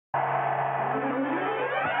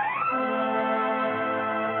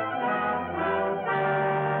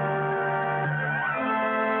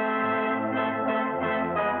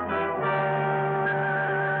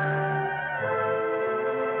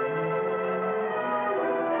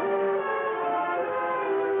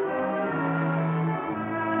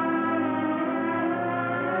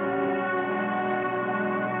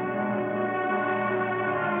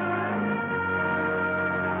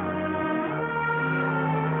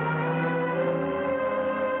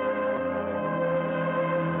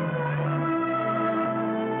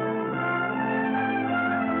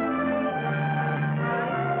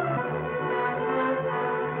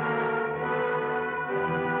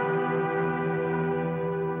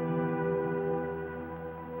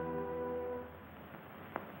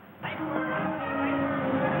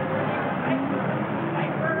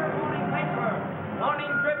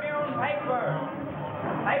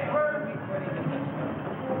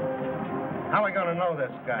This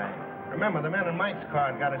guy. Remember, the men in Mike's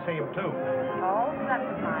car got to see him, too. Oh,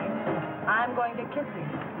 that's nice. I'm going to kiss him.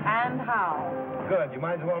 And how? Good. You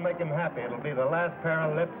might as well make him happy. It'll be the last pair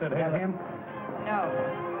of lips that hit him. No.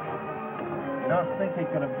 You don't think he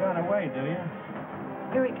could have gone away, do you?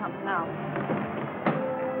 Here he comes now.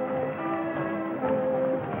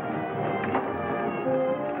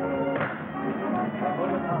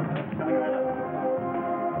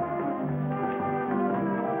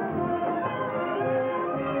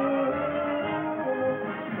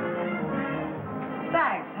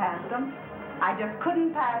 I just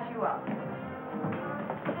couldn't pass you up.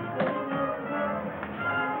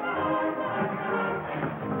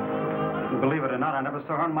 Believe it or not, I never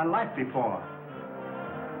saw her in my life before.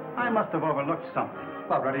 I must have overlooked something.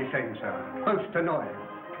 Already shame, sir. Most annoying.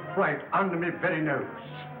 Right under me very nose.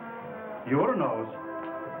 Your nose?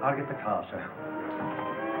 I'll get the car, sir.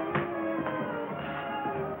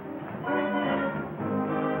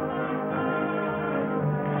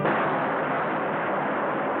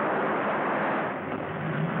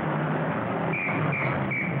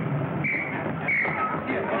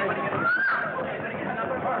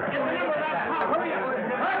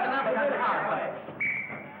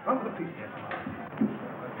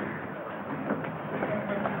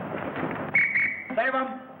 Save him.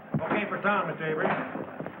 Okay for Tom, Mr. Avery.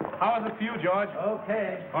 How is it for you, George?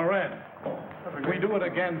 Okay. All right. If we do it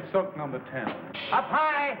again, soak number 10. Up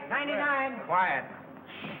high, 99. Quiet.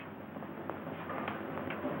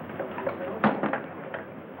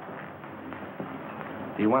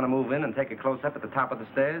 Do you want to move in and take a close-up at the top of the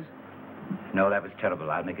stairs? No, that was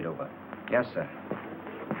terrible. I'll make it over. Yes, sir.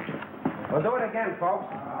 We'll do it again, folks.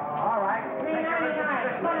 All right.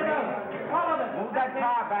 399. Put it up. Hold it. Move that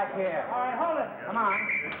car back here. All right, hold it. Come on.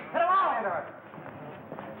 Hit him out.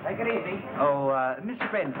 Take it easy. Oh, Mr.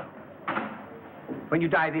 Brent, when you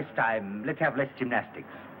die this time, let's have less gymnastics.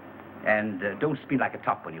 And don't spin like a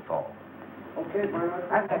top when you fall. Okay, Barnett.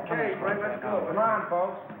 That's okay, Barnett. Let's go. Come on,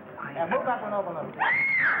 folks. Yeah, move that one over a little.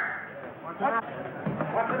 What's the matter?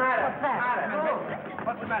 What's the matter?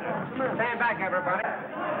 What's the matter? Stand back, everybody.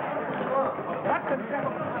 What's the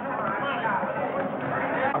devil?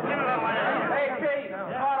 Hey, Chief,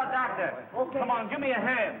 call a doctor. Okay. Come on, give me a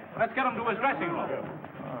hand. Let's get him to his dressing room.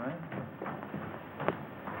 All right.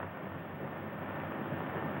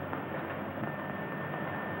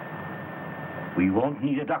 We won't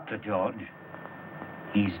need a doctor, George.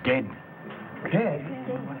 He's dead. Dead?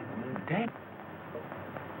 Dead?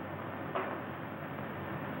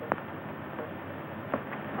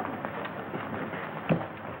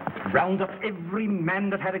 Round up every man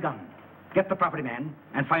that had a gun. Get the property man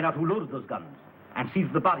and find out who loaded those guns. And see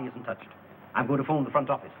that the body isn't touched. I'm going to phone the front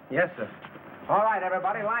office. Yes, sir. All right,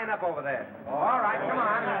 everybody, line up over there. All right, come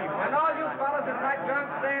on. And all you fellas in that junk,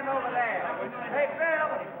 stand over there. Hey, Bill,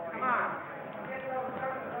 come on.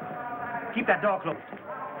 Keep that door closed.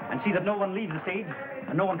 And see that no one leaves the stage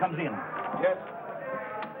and no one comes in. Yes.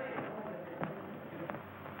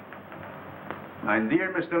 My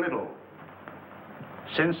dear Mr. Little,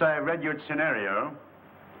 since I read your scenario,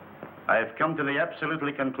 I have come to the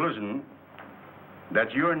absolutely conclusion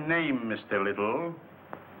that your name, Mr. Little,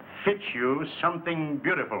 fits you something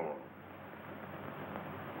beautiful.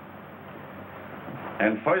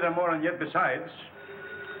 And furthermore, and yet besides,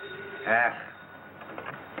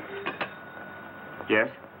 Yes?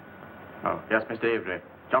 Oh, yes, Mr. Avery.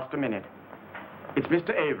 Just a minute. It's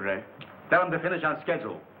Mr. Avery. tell him to finish on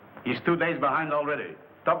schedule. He's 2 days behind already.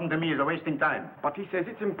 Talking to me is a wasting time. But he says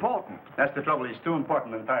it's important. That's the trouble. He's too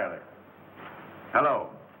important entirely. Hello.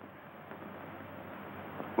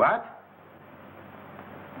 What?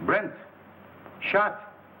 Brent.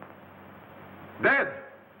 Shot. Dead.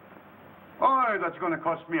 Oh, that's going to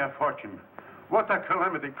cost me a fortune. What a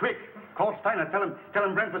calamity. Quick. Call Steiner. Tell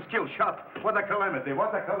him Brent was killed, shot. What a calamity.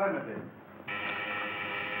 What a calamity.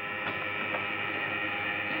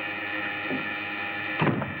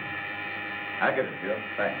 I get it, Joe.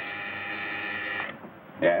 Thanks.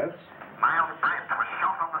 Yes? Myles Brent was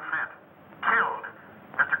shot on the set. Killed.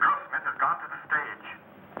 Mr. Grossmith has gone to the stage.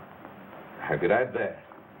 I'll be right there.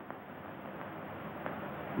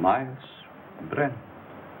 Myles Brent.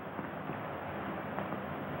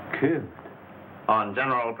 Killed. On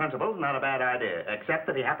general principles, not a bad idea, except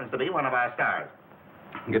that he happens to be one of our stars.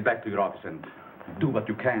 Get back to your office and do what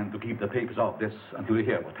you can to keep the papers off this until you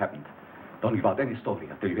hear what happened. Don't give out any story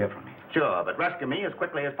until you hear from me. Sure, but rescue me as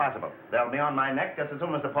quickly as possible. They'll be on my neck just as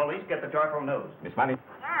soon as the police get the joyful news. Miss Manning?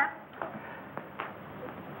 Yes?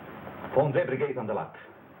 Phone the brigade on the lot.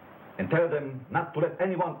 And tell them not to let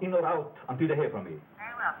anyone in or out until they hear from me.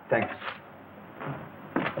 Very well. Thanks.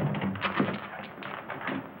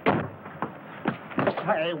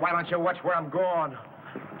 Hey, why don't you watch where I'm going?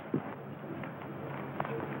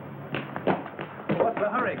 What's the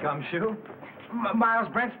hurry, Gumshoe? Myles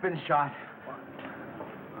Brent's been shot.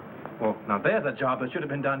 Well, now there's a job that should have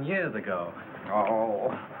been done years ago.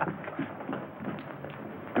 Oh.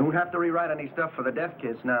 You won't have to rewrite any stuff for the death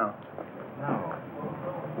kiss now. No.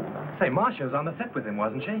 Say, Marcia was on the set with him,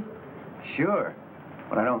 wasn't she? Sure,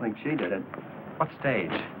 but I don't think she did it. What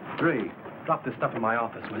stage? 3. Drop this stuff in my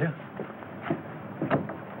office, will you?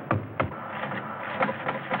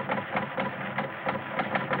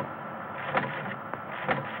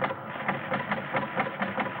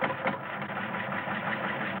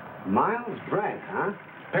 Myles Brent, huh?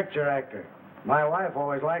 Picture actor. My wife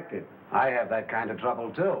always liked it. I have that kind of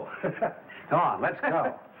trouble, too. Come on, let's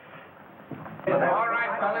go. All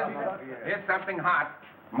right, fellas. Here's something hot.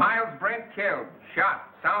 Myles Brent killed. Shot.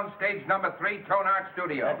 Soundstage number 3, Tonart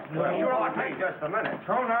Studios. Sure, take just a minute.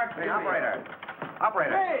 Tonart Studios. Operator.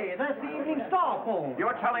 Operator. Hey, that's the Evening Star phone.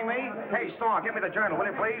 You're telling me? Hey, Star, give me the journal, will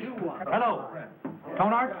you, please? Hello.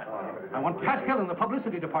 Tonart, I want Pascal in the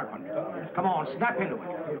publicity department. Come on, snap into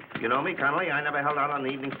it. You know me, Connolly. I never held out on the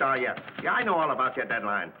Evening Star yet. Yeah, I know all about your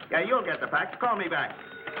deadline. Yeah, you'll get the facts. Call me back.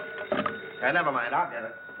 Never mind. I'll get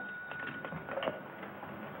it.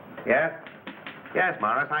 Yes? Yes,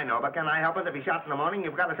 Morris, I know, but can I help it? If he's shot in the morning,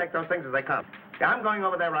 you've got to take those things as they come. Yeah, I'm going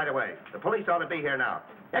over there right away. The police ought to be here now.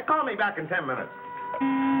 Yeah, call me back in 10 minutes.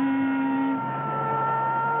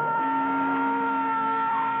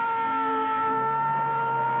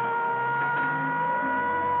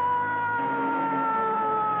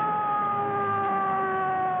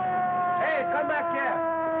 Hey, come back here.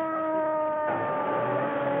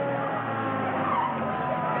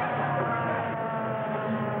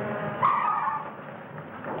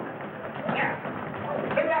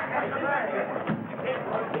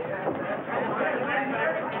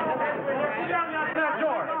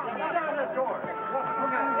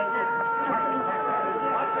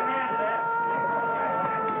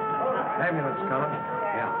 Ambulance coming.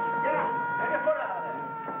 Yeah.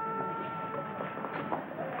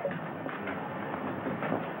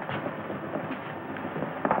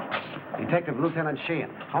 Detective Lieutenant Sheehan,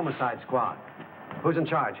 Homicide Squad. Who's in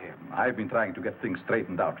charge here? I've been trying to get things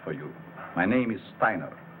straightened out for you. My name is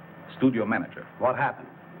Steiner, studio manager. What happened?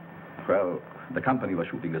 Well, the company was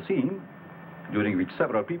shooting a scene during which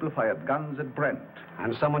several people fired guns at Brent.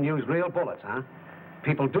 And someone used real bullets, huh?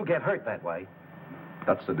 People do get hurt that way.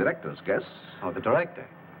 That's the director's guess. Oh, the director.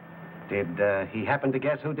 Did he happen to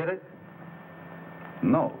guess who did it?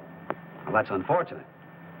 No. Well, that's unfortunate.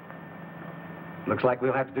 Looks like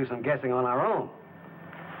we'll have to do some guessing on our own.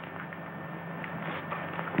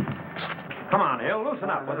 Come on, Hill,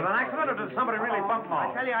 loosen up. Was it an accident or did somebody really bump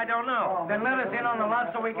Maul? I tell you, I don't know. Then let us in on the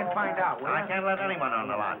lot so we can find out, will I you? can't let anyone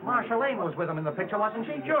on the lot. Marcia Lane was with him in the picture, wasn't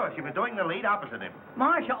she? Sure, she was doing the lead opposite him.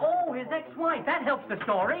 Marcia, oh, his ex-wife. That helps the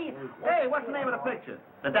story. Hey, what's the name of the picture?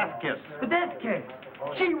 The death kiss. The death kiss.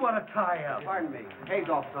 Gee, what a tie-up. Pardon me. Hayes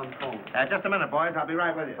off on the phone. Just a minute, boys. I'll be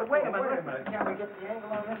right with you. But wait a minute. Can we get the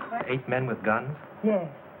angle on this thing? 8 men with guns?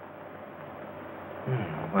 Yes.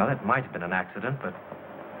 Well, it might have been an accident, but...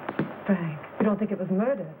 Frank, you don't think it was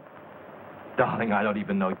murder? Darling, I don't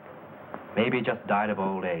even know. Maybe he just died of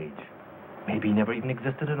old age. Maybe he never even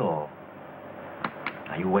existed at all.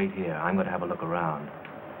 Now, you wait here. I'm going to have a look around.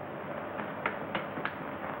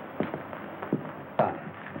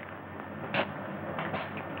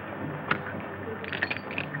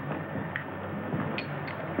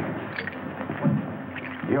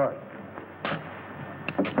 Yours.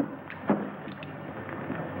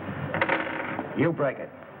 You break it.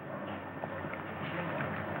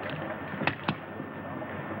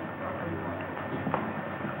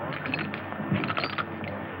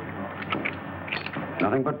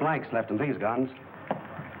 Nothing but blanks left in these guns.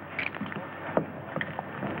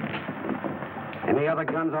 Any other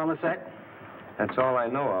guns on the set? That's all I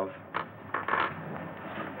know of.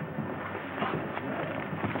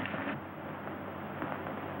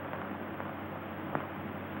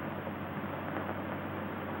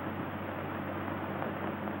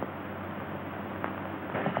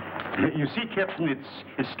 You see, Captain,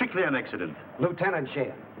 it's strictly an accident. Lieutenant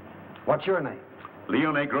Sheehan. What's your name?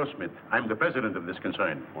 Leon A. Grossmith. I'm the president of this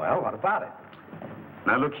concern. Well, what about it?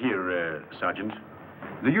 Now, look here, Sergeant.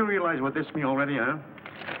 Do you realize what this means already, huh?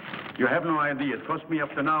 You have no idea. It cost me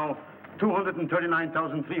up to now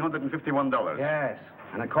 $239,351. Yes,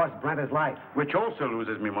 and it cost Brent his life. Which also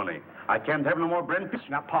loses me money. I can't have no more Brent.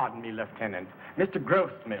 Now, pardon me, Lieutenant. Mr.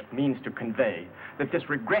 Grossmith means to convey that this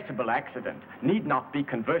regrettable accident need not be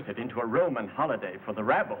converted into a Roman holiday for the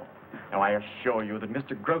rabble. Now, I assure you that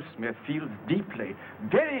Mr. Grossmith feels deeply,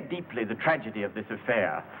 very deeply, the tragedy of this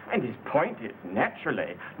affair. And his point is,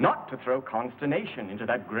 naturally, not to throw consternation into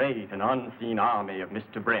that great and unseen army of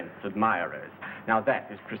Mr. Brent's admirers. Now, that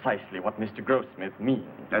is precisely what Mr. Grossmith means.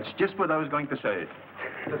 That's just what I was going to say.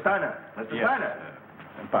 Mr. Steiner. Mr. Yes. Steiner.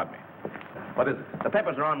 Pardon me. What is it? The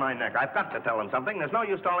papers are on my neck. I've got to tell them something. There's no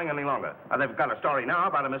use stalling any longer. They've got a story now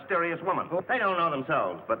about a mysterious woman. They don't know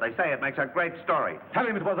themselves, but they say it makes a great story. Tell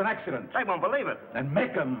him it was an accident. They won't believe it. And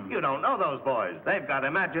make him. You don't know those boys. They've got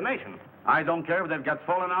imagination. I don't care if they've got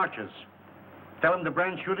fallen arches. Tell them the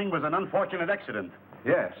Brand shooting was an unfortunate accident.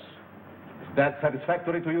 Yes. Is that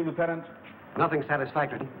satisfactory to you, Lieutenant? Nothing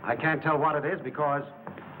satisfactory. I can't tell what it is because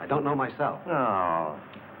I don't know myself. Oh.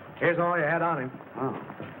 Here's all you had on him. Oh.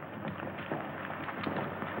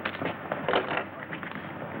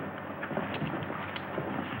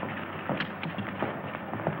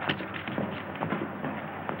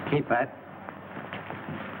 Keep that.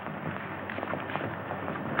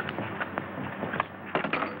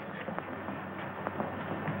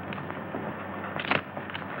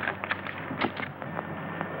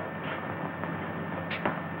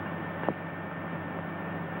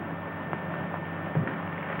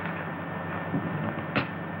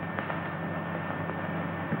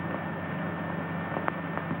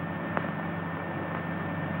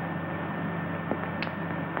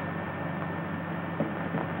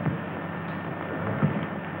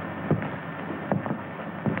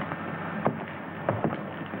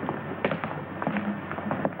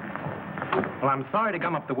 Well, I'm sorry to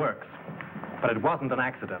gum up the works, but it wasn't an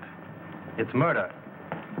accident. It's murder.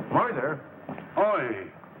 Murder? Oi!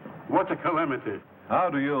 What a calamity.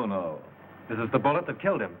 How do you know? This is the bullet that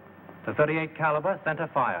killed him. The .38 caliber center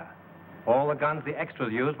fire. All the guns the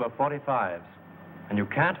extras used were .45s. And you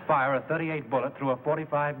can't fire a .38 bullet through a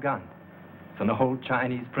 .45 gun. It's an old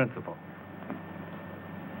Chinese principle.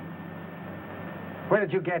 Where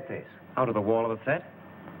did you get this? Out of the wall of the set?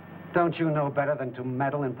 Don't you know better than to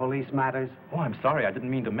meddle in police matters? Oh, I'm sorry. I didn't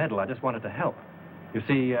mean to meddle. I just wanted to help. You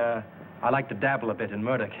see, I like to dabble a bit in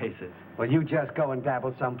murder cases. Well, you just go and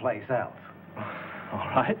dabble someplace else. All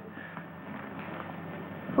right.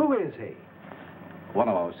 Who is he? One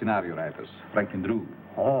of our scenario writers, Franklyn Drew.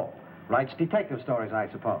 Oh, writes detective stories, I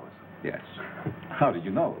suppose. Yes. How did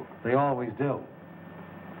you know? They always do.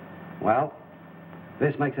 Well,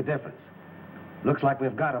 this makes a difference. Looks like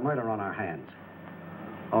we've got a murder on our hands.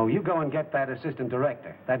 Oh, you go and get that assistant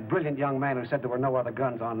director, that brilliant young man who said there were no other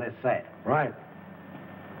guns on this set. Right.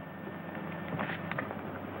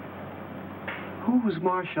 Who's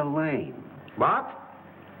Marcia Lane? What?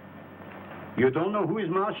 You don't know who is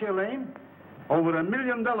Marcia Lane? Over $1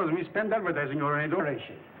 million we spent advertising her, ain't Where is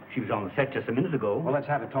she? She was on the set just a minute ago. Well, let's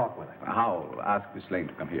have a talk with her. I'll ask Miss Lane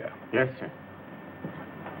to come here. Yes, sir.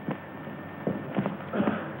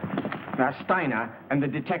 Now, Steiner and the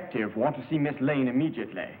detective want to see Miss Lane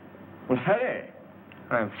immediately. Well, hurry.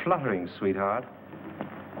 I'm fluttering, sweetheart.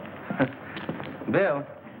 Bill,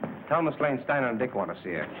 tell Miss Lane Steiner and Dick want to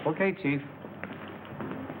see her. Okay, Chief.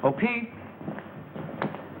 Oh, Pete.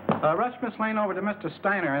 Rush Miss Lane over to Mr.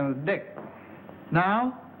 Steiner and Dick.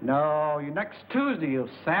 Now? No, you next Tuesday, you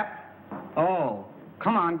sap. Oh,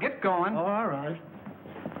 come on, get going. Oh, all right.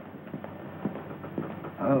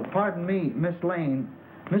 Pardon me, Miss Lane.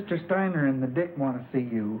 Mr. Steiner and the Dick want to see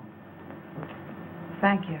you.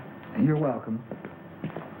 Thank you. You're welcome.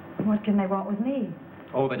 What can they want with me?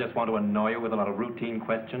 Oh, they just want to annoy you with a lot of routine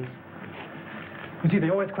questions. You see, they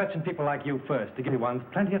always question people like you first to give you ones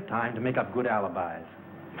plenty of time to make up good alibis.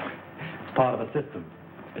 It's part of the system.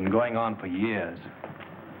 It's been going on for years.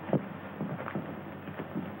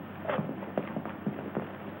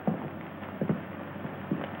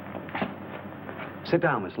 Sit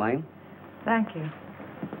down, Miss Lane. Thank you.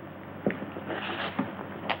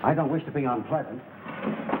 I don't wish to be unpleasant,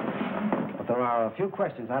 There are a few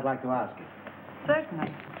questions I'd like to ask you.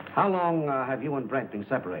 Certainly. How long have you and Brent been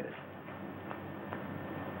separated?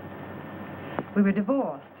 We were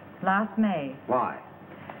divorced last May. Why?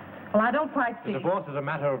 Well, I don't quite see. The divorce is a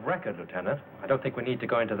matter of record, Lieutenant. I don't think we need to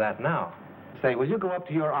go into that now. Say, will you go up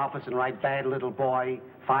to your office and write bad little boy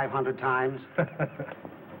 500 times?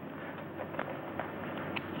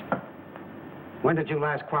 When did you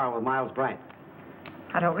last quarrel with Myles Brent?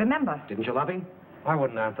 I don't remember. Didn't you love him? I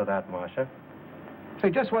wouldn't answer that, Marcia. Say,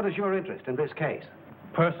 just what is your interest in this case?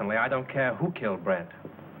 Personally, I don't care who killed Brent.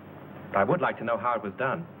 But I would like to know how it was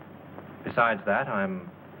done. Besides that, I'm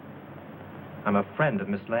a friend of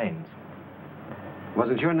Miss Lane's.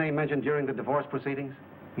 Wasn't your name mentioned during the divorce proceedings?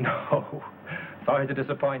 No. Sorry to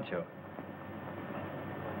disappoint you.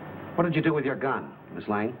 What did you do with your gun, Miss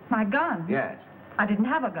Lane? My gun? Yes. I didn't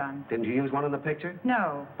have a gun. Didn't you use one in the picture?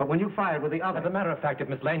 No. But when you fired with the other... As a matter of fact, if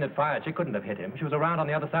Miss Lane had fired, she couldn't have hit him. She was around on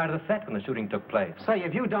the other side of the set when the shooting took place. Say,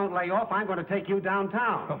 if you don't lay off, I'm going to take you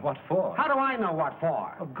downtown. What for? How do I know what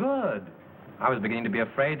for? Oh, good. I was beginning to be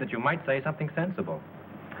afraid that you might say something sensible.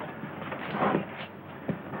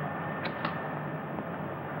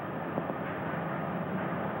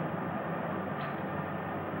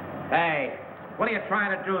 Hey, what are you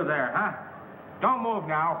trying to do there, huh? Don't move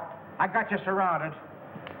now. I got you surrounded.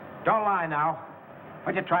 Don't lie now.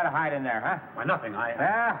 What'd you try to hide in there, huh? Why, nothing.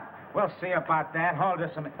 Yeah? We'll see about that. Hold this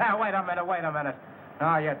a minute. Now, wait a minute.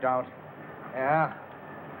 No, you don't. Yeah?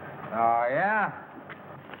 Oh, yeah?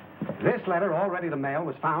 This letter, all ready to mail,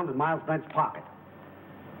 was found in Myles Brent's pocket.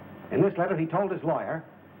 In this letter, he told his lawyer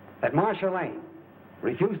that Marcia Lane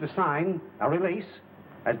refused to sign a release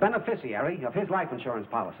as beneficiary of his life insurance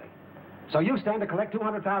policy. So you stand to collect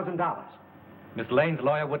 $200,000. Miss Lane's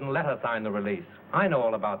lawyer wouldn't let her sign the release. I know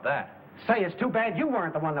all about that. Say, it's too bad you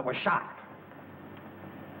weren't the one that was shot.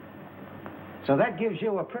 So that gives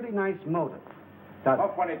you a pretty nice motive.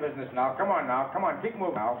 No funny business now. Come on, keep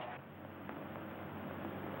moving now.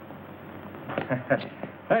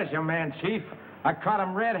 There's your man, Chief. I caught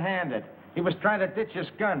him red-handed. He was trying to ditch his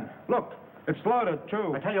gun. Look, it's loaded,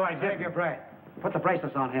 too. I tell you, I did. Save your breath. Put the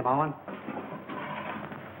bracelets on him, Owen.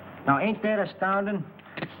 Now, ain't that astounding?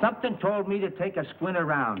 Something told me to take a squint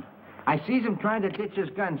around. I sees him trying to ditch his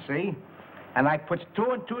gun, see? And I puts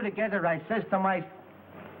two and two together. I says to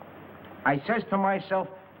myself,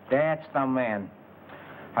 that's the man.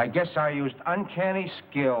 I guess I used uncanny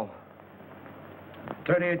skill.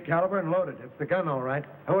 38 caliber and loaded. It's the gun, all right.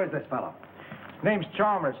 Who is this fellow? Name's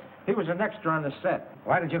Chalmers. He was an extra on the set.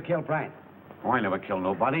 Why did you kill Brent? Oh, I never killed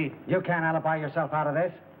nobody. You can't alibi yourself out of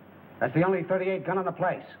this. That's the only 38 gun in the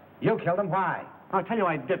place. You killed him. Why? I'll tell you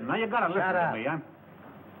I didn't. Now, you gotta listen Shut up. to me, huh?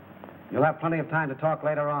 You'll have plenty of time to talk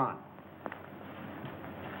later on.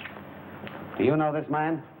 Do you know this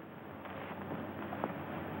man?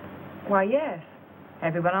 Why, yes.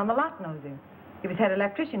 Everyone on the lot knows him. He was head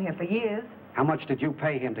electrician here for years. How much did you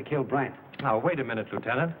pay him to kill Brent? Now, wait a minute,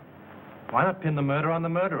 Lieutenant. Why not pin the murder on the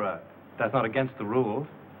murderer? That's not against the rules.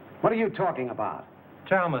 What are you talking about?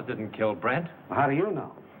 Chalmers didn't kill Brent. Well, how do you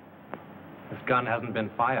know? His gun hasn't been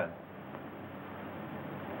fired.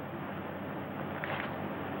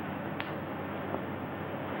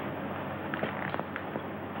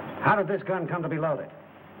 How did this gun come to be loaded?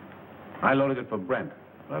 I loaded it for Brent,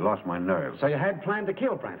 but I lost my nerve. So you had planned to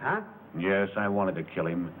kill Brent, huh? Yes, I wanted to kill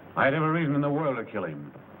him. I had every reason in the world to kill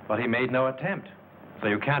him. But he made no attempt. So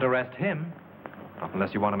you can't arrest him. Not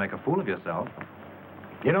unless you want to make a fool of yourself.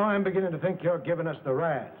 You know, I'm beginning to think you're giving us the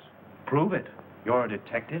razz. Prove it. You're a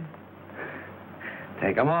detective.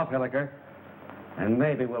 Take them off, Hilliker. And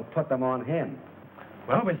maybe we'll put them on him.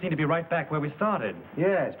 Well, we seem to be right back where we started.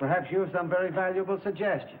 Yes, perhaps you have some very valuable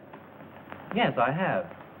suggestion. Yes, I have.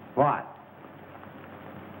 What?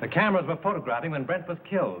 The cameras were photographing when Brent was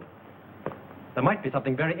killed. There might be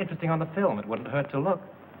something very interesting on the film. It wouldn't hurt to look.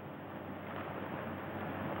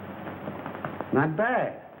 Not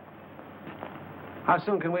bad. How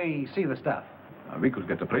soon can we see the stuff? We could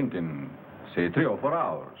get the print in, say, 3 or 4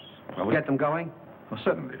 hours. Well, we get them going? Oh,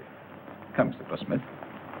 certainly. Come, Mr. Smith.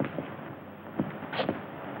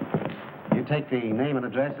 You take the name and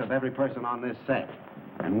address of every person on this set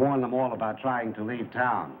and warn them all about trying to leave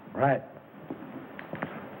town. Right.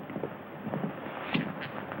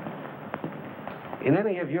 In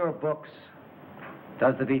any of your books,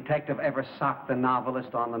 does the detective ever sock the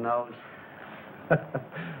novelist on the nose?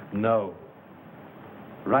 No.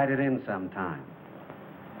 Write it in sometime.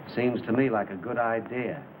 Seems to me like a good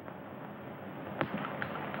idea.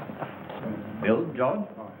 Bill, George?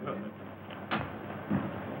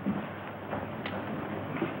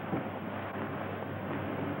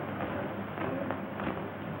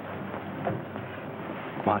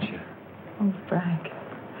 Marcia, Oh, Frank.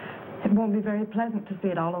 It won't be very pleasant to see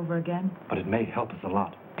it all over again. But it may help us a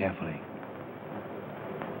lot. Carefully.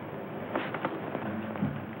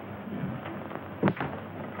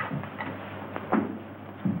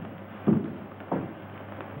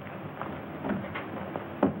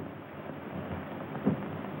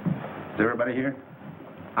 Is everybody here?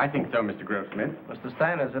 I think so, Mr. Grossmith. Mr.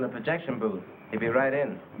 Steiner's in a projection booth. He'll be right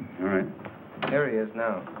in. All right. Here he is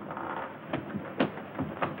now.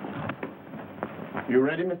 You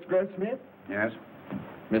ready, Mr. Grossmith? Yes.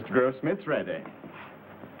 Mr. Grossmith's ready.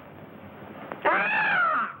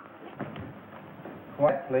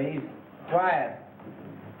 Quiet, please. Quiet.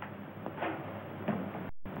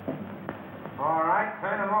 All right,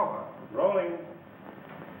 turn him over. Rolling.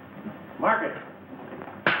 Mark it.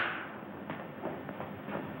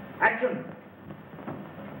 Action!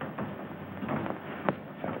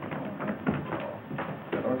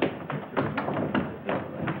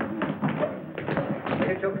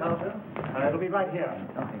 Get your counter. It'll be right here.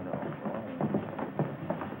 Nothing, though.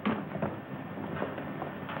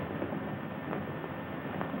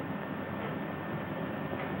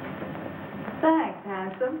 Thanks,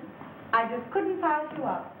 handsome. I just couldn't pass you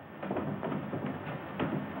up.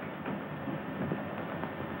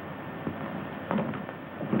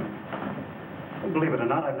 Believe it or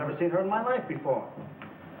not, I've never seen her in my life before.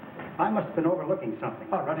 I must have been overlooking something.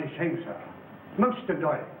 Oh, ruddy shame, sir. Most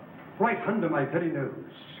annoying. Right under my very nose.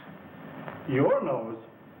 Your nose?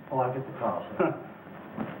 Oh, I'll get the car, sir.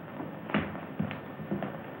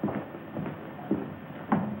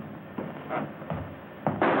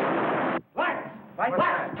 Lights! Lights!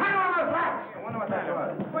 Lights! Turn on those lights! I wonder what that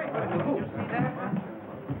was. Wait, did you see that?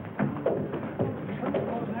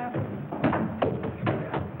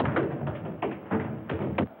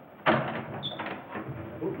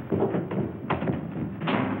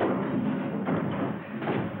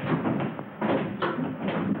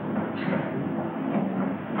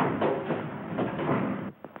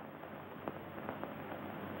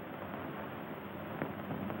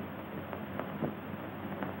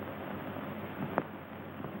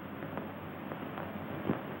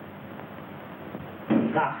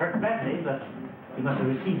 Not hurt badly, but he must have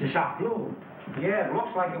received a sharp blow. Yeah, it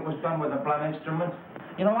looks like it was done with a blunt instrument.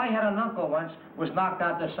 You know, I had an uncle once, was knocked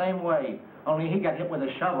out the same way, only he got hit with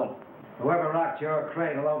a shovel. Whoever rocked your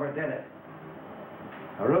cradle overdid it.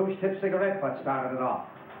 A rouge-tipped cigarette butt started it off.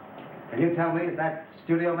 Can you tell me, is that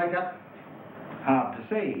studio makeup? Hard to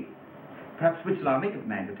say. Perhaps Whittle, our makeup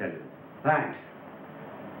man, could tell you. Thanks.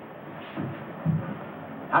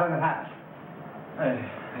 How did it happen?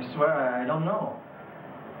 I swear I don't know.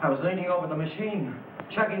 I was leaning over the machine,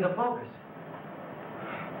 checking the focus.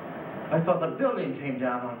 I thought the building came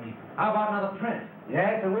down on me. How about another print?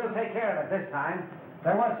 Yes, and we'll take care of it this time.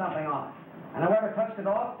 There was something on it. And whoever touched it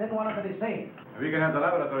off didn't want it to be seen. We can have the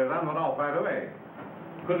laboratory run one off right away.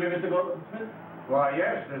 Could we, Mr. Goldsmith? Why,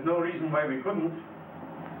 yes. There's no reason why we couldn't.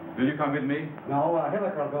 Will you come with me? No,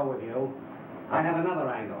 Hilliker will go with you. I have another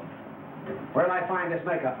angle. Where'll I find this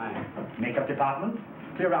makeup man? Makeup department?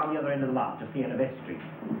 Clear around the other end of the lot, just the end of S Street.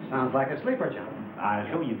 Sounds like a sleeper jump. I'll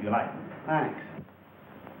show you if you like. Thanks.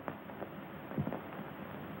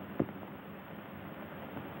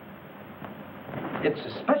 It's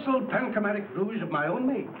a special panchromatic rouge of my own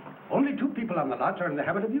make. Only 2 people on the lot are in the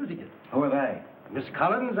habit of using it. Who are they? Miss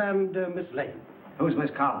Collins and Miss Lane. Who's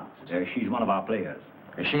Miss Collins? She's one of our players.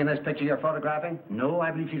 Is she in this picture you're photographing? No,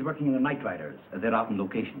 I believe she's working in the Night Riders. They're out on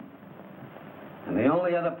location. And the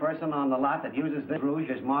only other person on the lot that uses this rouge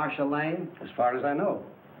is Marcia Lane? As far as I know.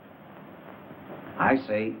 I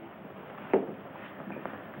see.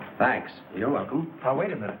 Thanks. You're welcome. Now,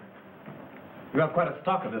 wait a minute. You have quite a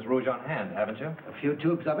stock of this rouge on hand, haven't you? A few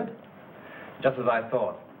tubes of it? Just as I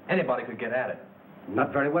thought. Anybody could get at it.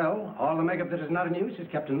 Not very well. All the makeup that is not in use is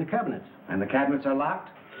kept in the cabinets. And the cabinets are locked?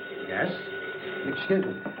 Yes. Excuse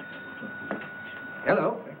me.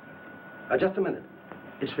 Hello. Just a minute.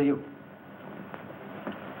 It's for you.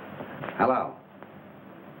 Hello.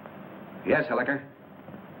 Yes, Hilliker.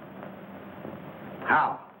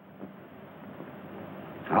 How?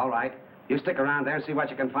 All right. You stick around there and see what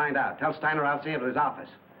you can find out. Tell Steiner I'll see you at his office.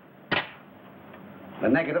 The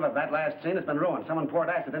negative of that last scene has been ruined. Someone poured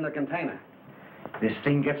acid in the container. This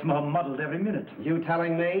thing gets more muddled every minute. You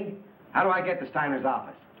telling me? How do I get to Steiner's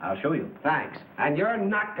office? I'll show you. Thanks. And you're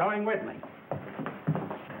not going with me.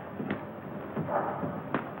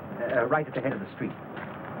 Right at the head of the street.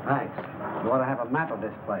 Thanks. You ought to have a map of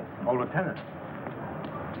this place. Oh, Lieutenant.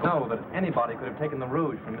 No, that anybody could have taken the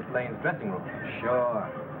rouge from Miss Lane's dressing room. Sure.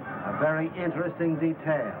 A very interesting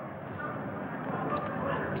detail.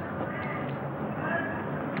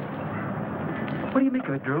 What do you make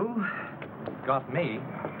of it, Drew? got me.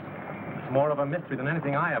 It's more of a mystery than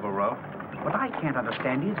anything I ever wrote. What I can't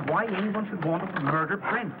understand is why anyone should want to murder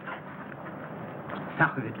Brent.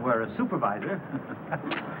 Now, if it were a supervisor...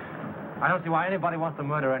 I don't see why anybody wants to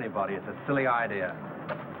murder anybody. It's a silly idea.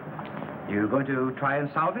 You going to try and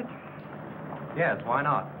solve it? Yes, why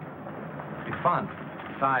not? It'd be fun.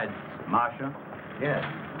 Besides... Marcia? Yes.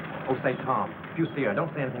 Oh, say, Tom, if you see her,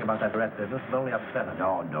 don't say anything about that rat business. It'll only upset her.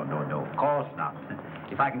 No. Of course not.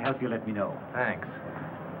 If I can help you, let me know. Thanks.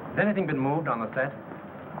 Has anything been moved on the set?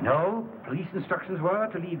 No. Police instructions were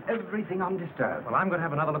to leave everything undisturbed. Well, I'm going to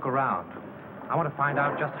have another look around. I want to find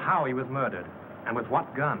out just how he was murdered and with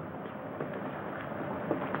what gun.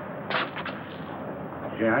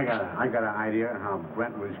 Yeah, I got an idea how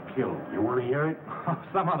Brent was killed. You want to hear it?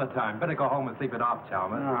 Some other time. Better go home and sleep it off,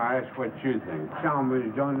 Chalmers. No, that's what you think. Chalmers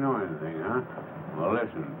don't know anything, huh? Well,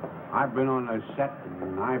 listen. I've been on the set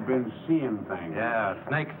and I've been seeing things. Yeah,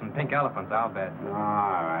 snakes and pink elephants, I'll bet. All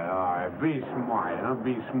right. Be smart, huh?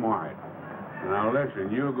 Be smart. Now,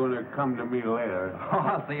 listen, you're going to come to me later. Oh,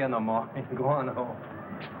 I'll see you in the morning. Go on home.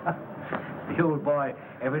 The old boy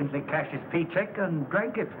evidently cashed his paycheck and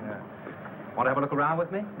drank it. Yeah. Want to have a look around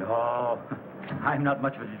with me? No, I'm not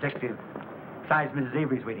much of a detective. Besides, Mrs.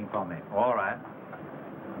 Avery's waiting for me. All right.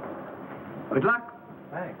 Good luck.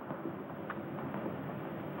 Thanks.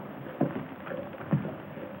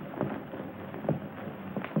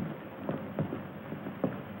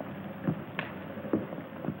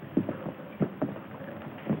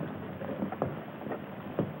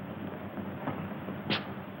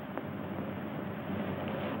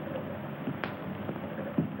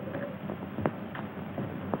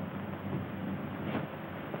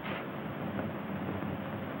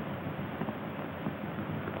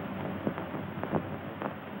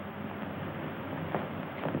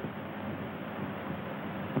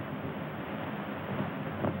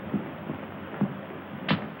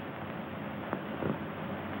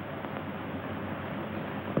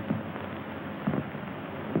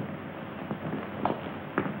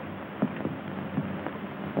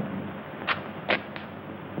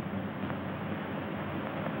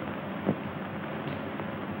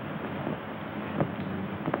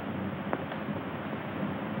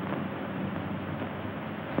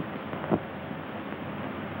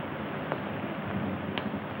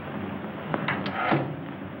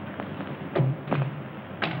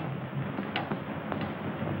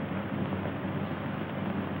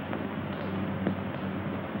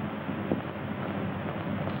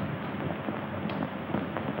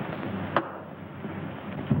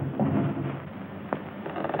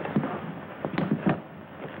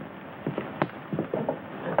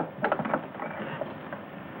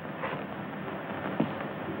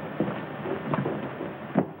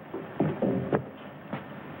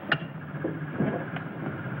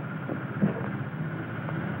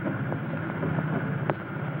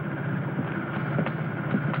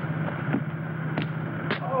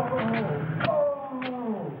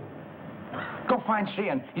 Find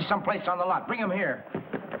Sheehan. He's someplace on the lot. Bring him here.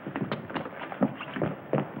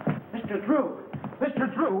 Mr. Drew!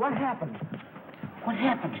 Mr. Drew, what happened? What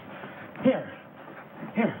happened? Here.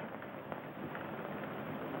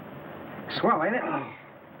 Swell, ain't it?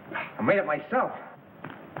 I made it myself.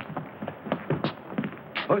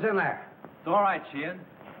 Who's in there? It's all right, Sheehan.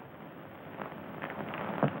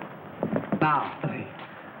 Now.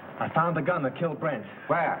 I found the gun that killed Brent.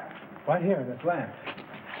 Where? Right here in this lamp.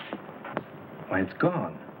 Why, it's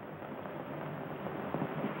gone.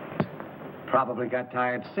 Probably got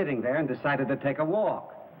tired sitting there and decided to take a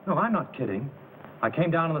walk. No, I'm not kidding. I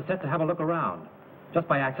came down on the set to have a look around. Just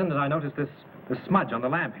by accident, I noticed this smudge on the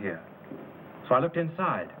lamp here. So I looked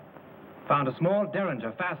inside. Found a small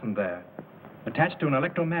derringer fastened there, attached to an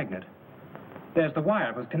electromagnet. There's the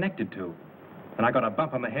wire it was connected to. And I got a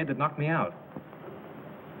bump on the head that knocked me out.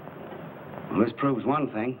 Well, this proves one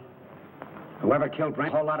thing. Whoever killed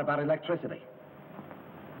Brent, a whole lot about electricity.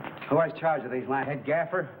 Who has charge of these lamps? Head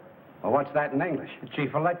gaffer? Or what's that in English? The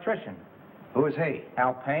chief electrician. Who is he?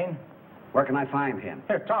 Al Payne. Where can I find him?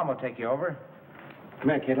 Here, Tom will take you over. Come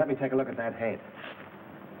here, kid. Let me take a look at that head.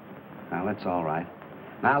 Now, that's all right.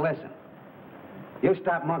 Now, listen. You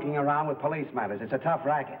stop monkeying around with police matters. It's a tough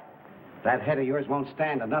racket. That head of yours won't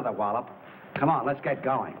stand another wallop. Come on, let's get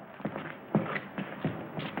going.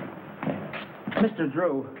 Mr.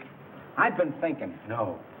 Drew, I've been thinking.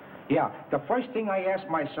 No. Yeah, the first thing I ask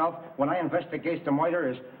myself when I investigate the murder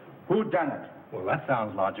is, who done it? Well, that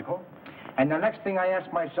sounds logical. And the next thing I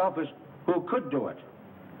ask myself is, who could do it?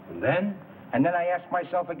 And then? And then I ask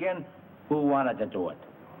myself again, who wanted to do it?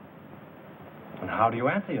 And how do you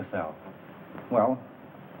answer yourself? Well,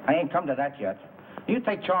 I ain't come to that yet. You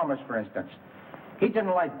take Chalmers, for instance. He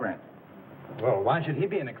didn't like Brent. Well, why should he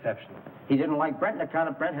be an exception? He didn't like Brent, and the account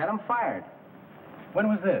of Brent had him fired. When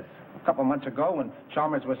was this? A couple months ago, when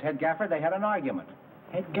Chalmers was head gaffer, they had an argument.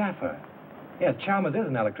 Head gaffer? Yes, Chalmers is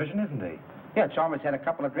an electrician, isn't he? Yeah, Chalmers had a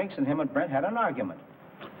couple of drinks, and him and Brent had an argument.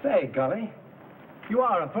 Say, Gully, you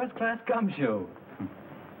are a first-class gumshoe.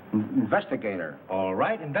 Investigator. All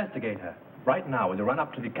right, investigator. Right now, will you run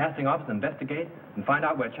up to the casting office and investigate and find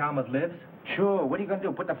out where Chalmers lives? Sure. What are you going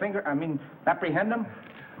to do? Apprehend him?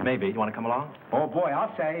 Maybe. You want to come along? Oh, boy,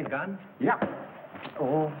 I'll say. Gun? Yeah.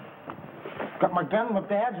 Oh. Got my gun with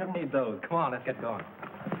Dad's and need those. Come on, let's get going.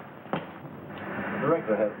 The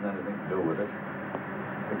director hasn't anything to do with it.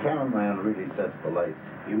 The cameraman really sets the lights.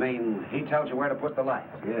 You mean he tells you where to put the lights?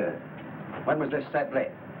 Yeah. When was this set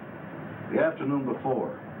lit? The afternoon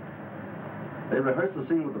before. They rehearsed the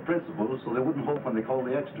scene with the principals so they wouldn't hope when they called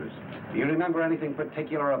the extras. Do you remember anything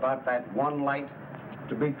particular about that one light?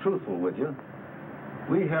 To be truthful with you,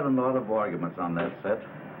 we had a lot of arguments on that set.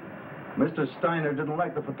 Mr. Steiner didn't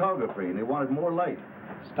like the photography and he wanted more light.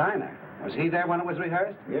 Steiner? Was he there when it was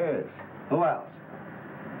rehearsed? Yes. Who else?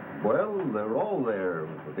 Well, they're all there,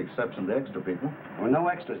 with the exception of the extra people. There were no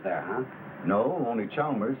extras there, huh? No, only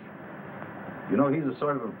Chalmers. You know, he's a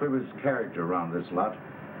sort of a privileged character around this lot.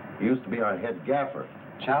 He used to be our head gaffer.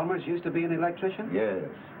 Chalmers used to be an electrician? Yes.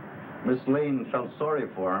 Miss Lane felt sorry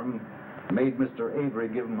for him, made Mr. Avery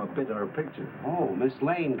give him a bit in her picture. Oh, Miss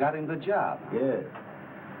Lane got him the job. Yes.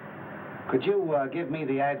 Could you give me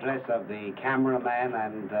the address of the cameraman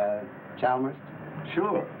and Chalmers?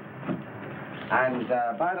 Sure. And,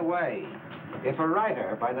 by the way, if a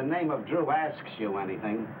writer by the name of Drew asks you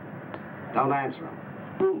anything, don't answer him.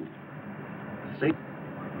 Who? See?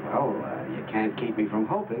 Well, you can't keep me from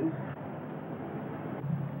hoping.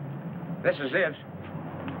 This is it.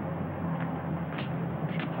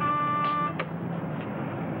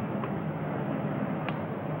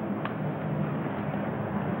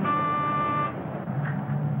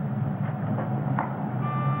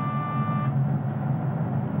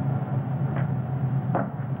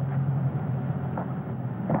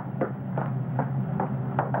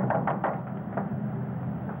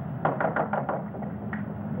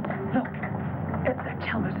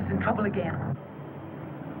 Again.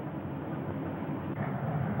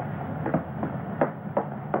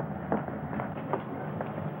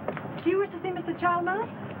 Do you wish to see Mr. Chalmers?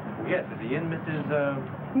 Yes, is he in,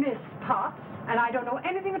 Mrs. Miss Potts, and I don't know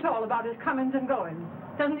anything at all about his comings and goings.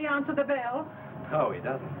 Doesn't he answer the bell? No, he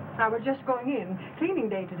doesn't. I was just going in. Cleaning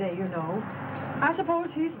day today, you know. I suppose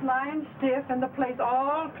he's lying stiff and the place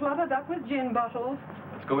all cluttered up with gin bottles.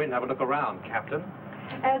 Let's go in and have a look around, Captain.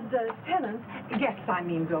 As tenant, guests I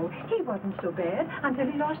mean though, he wasn't so bad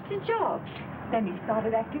until he lost his job. Then he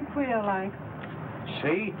started acting queer like.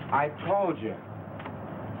 See? I told you.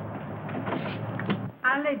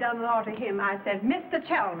 I laid down the law to him. I said, Mr.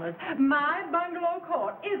 Chalmers, my bungalow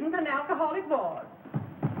court isn't an alcoholic ward.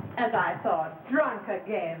 As I thought, drunk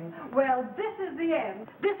again. Well, this is the end.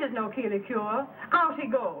 This is no Keeley cure. Out he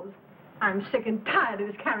goes. I'm sick and tired of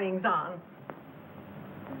his carryings on.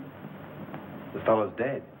 The fellow's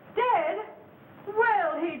dead. Dead?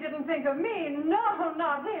 Well, he didn't think of me. No,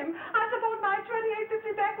 not him. I suppose my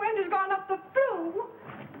 28.50 back rent has gone up the flue.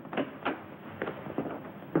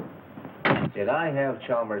 Did I have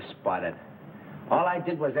Chalmers spotted? All I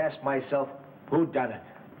did was ask myself, who done it?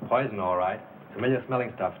 Poison, all right. Familiar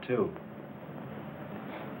smelling stuff, too.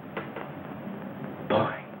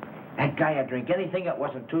 Boy, that guy would drink anything that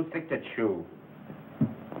wasn't too thick to chew.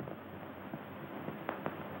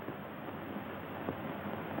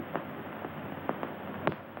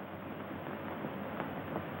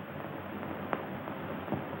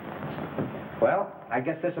 Well, I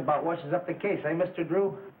guess this about washes up the case, eh, Mr.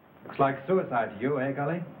 Drew? Looks like suicide to you, eh,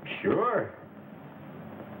 Gully? Sure.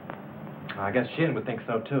 I guess Sheehan would think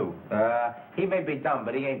so, too. He may be dumb,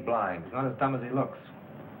 but he ain't blind. He's not as dumb as he looks.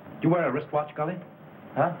 Do you wear a wristwatch, Gully?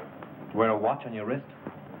 Huh? You wear a watch on your wrist?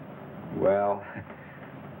 Well,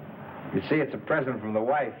 you see, it's a present from the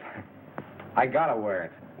wife. I gotta wear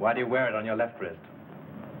it. Why do you wear it on your left wrist?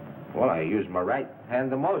 Well, I use my right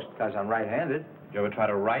hand the most, because I'm right-handed. You ever try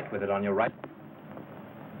to write with it on your right?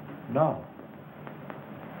 No.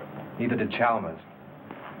 Neither did Chalmers.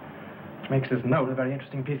 Which makes this note a very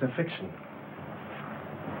interesting piece of fiction.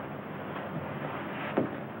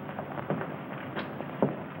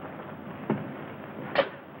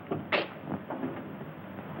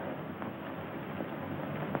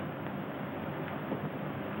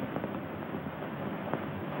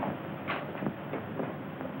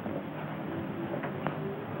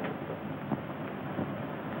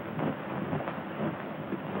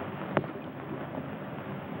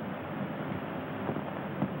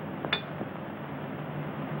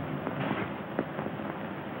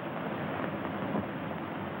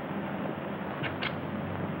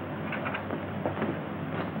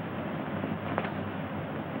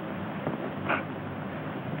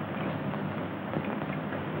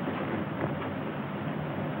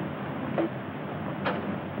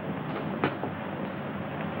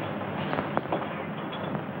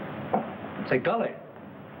 Say, Gully,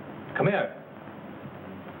 come here.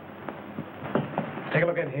 Take a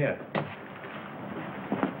look in here.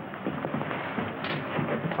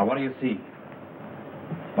 Now, what do you see?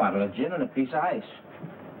 Bottle of gin and a piece of ice.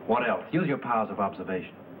 What else? Use your powers of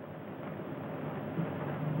observation.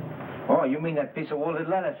 Oh, you mean that piece of wilted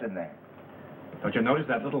lettuce in there? Don't you notice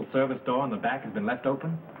that little service door on the back has been left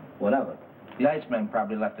open? Whatever. The iceman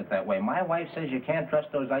probably left it that way. My wife says you can't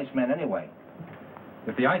trust those icemen anyway.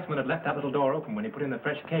 If the iceman had left that little door open when he put in the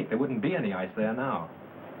fresh cake, there wouldn't be any ice there now.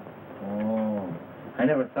 Oh, I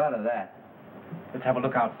never thought of that. Let's have a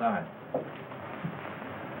look outside.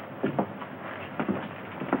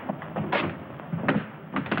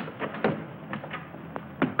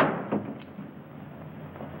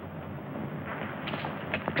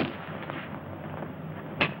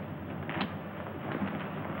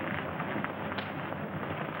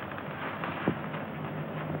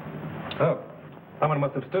 Oh, someone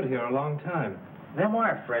must have stood here a long time. Them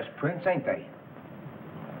are fresh prints, ain't they?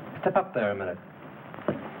 Step up there a minute.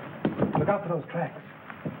 Look out for those tracks.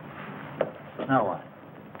 Now what?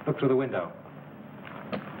 Look through the window.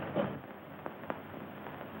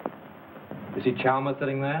 You see Chalmers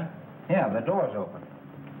sitting there? Yeah, the door's open.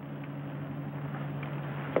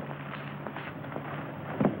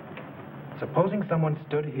 Supposing someone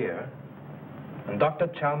stood here and Dr.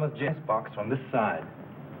 Chalmers' James box from this side.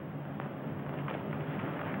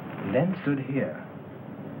 And then stood here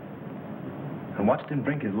and watched him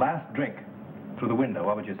drink his last drink through the window,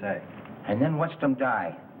 what would you say? And then watched him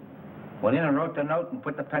die. Went in and wrote the note and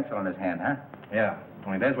put the pencil in his hand, huh? Yeah,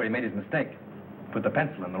 only there's where he made his mistake. Put the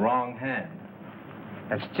pencil in the wrong hand.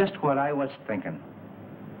 That's just what I was thinking.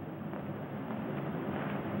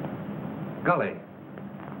 Gully,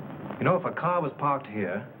 you know, if a car was parked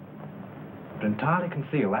here, it would entirely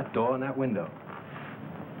conceal that door and that window.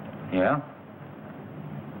 Yeah?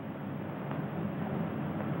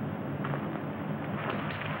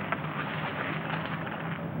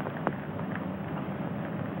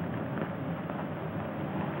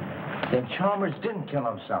 Then Chalmers didn't kill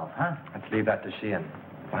himself, huh? Let's leave that to Sheehan.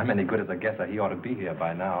 If I'm any good as a guesser, he ought to be here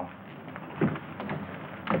by now.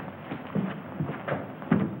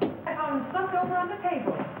 I found stuff over on the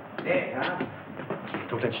table. Yeah, huh?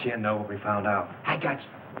 Don't let Sheehan know what we found out. I got you.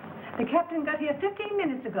 The captain got here 15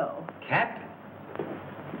 minutes ago. Captain?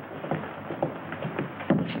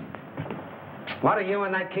 What are you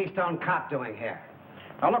and that Keystone cop doing here?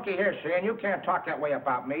 Now, looky here, Sheehan, you can't talk that way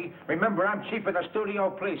about me. Remember, I'm chief of the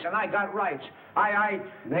studio police, and I got rights.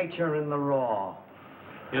 Nature in the raw.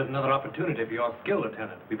 Here's another opportunity for your skill,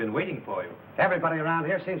 Lieutenant. We've been waiting for you. Everybody around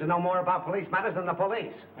here seems to know more about police matters than the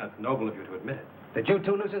police. That's noble of you to admit it. Did you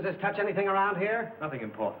two nuisances touch anything around here? Nothing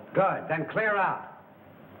important. Good. Then clear out.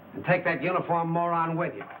 And take that uniformed moron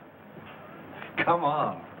with you. Come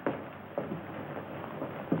on.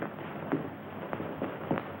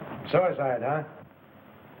 Suicide, huh?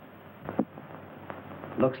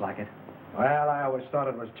 Looks like it. Well, I always thought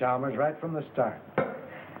it was Chalmers right from the start.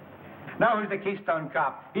 Now who's the Keystone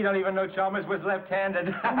cop? He don't even know Chalmers was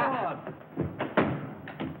left-handed. Come on.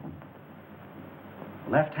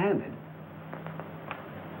 Left-handed?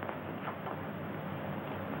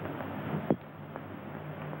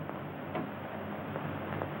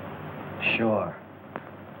 Sure.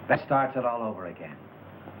 That starts it all over again.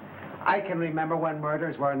 I can remember when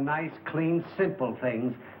murders were nice, clean, simple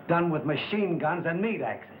things done with machine guns and meat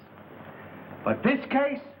axes. But this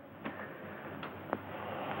case?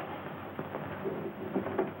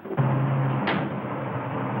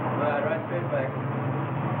 Right straight back.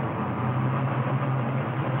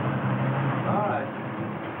 All right.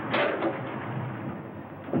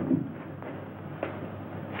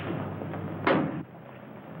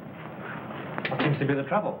 What seems to be the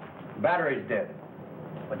trouble? Battery's dead.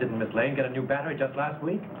 But didn't Miss Lane get a new battery just last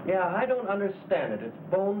week? Yeah, I don't understand it. It's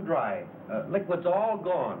bone dry. Liquid's all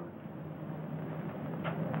gone.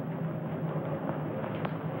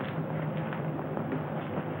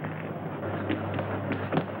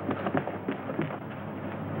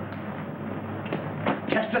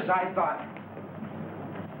 Just as I thought.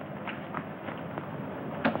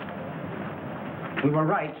 We were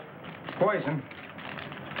right. Poison.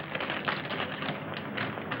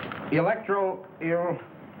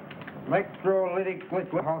 Electrolytic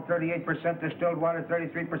liquid, 38% distilled water,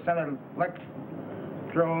 33%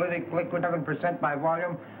 electrolytic liquid, 7% by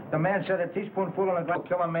volume. The man said a teaspoonful in a glass will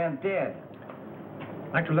kill a man dead.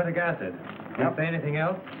 Electrolytic acid. Didn't say anything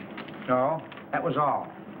else? No, that was all.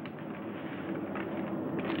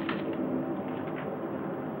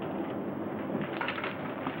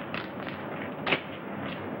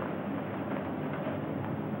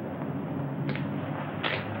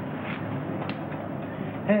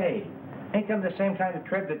 Hey, ain't them the same kind of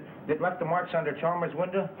tread that left the marks under Chalmers'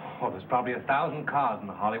 window? Oh, there's probably 1,000 cars in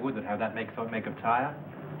Hollywood that have that make of tire.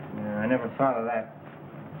 Yeah, I never thought of that.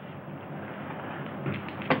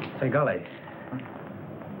 Say, Gully,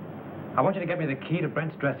 I want you to get me the key to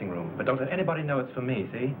Brent's dressing room, but don't let anybody know it's for me,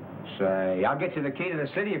 see? Say, I'll get you the key to the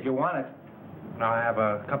city if you want it. Now, I have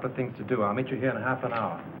a couple of things to do. I'll meet you here in half an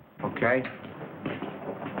hour. Okay.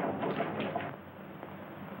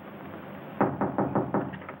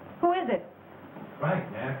 Who is it?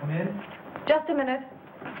 Frank, may I come in? Just a minute.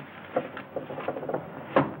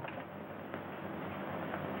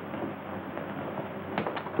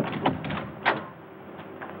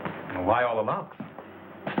 Well, why all the locks?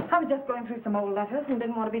 I was just going through some old letters and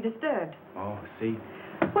didn't want to be disturbed. Oh, see?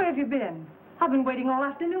 Where have you been? I've been waiting all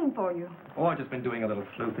afternoon for you. Oh, I've just been doing a little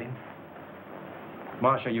sleuthing.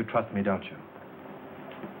 Marcia, you trust me, don't you?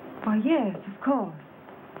 Why, yes, of course.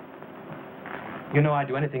 You know I'd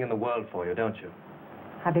do anything in the world for you, don't you?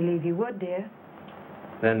 I believe you would, dear.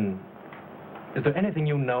 Then, is there anything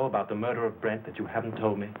you know about the murder of Brent that you haven't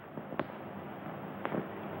told me?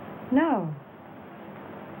 No.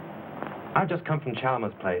 I've just come from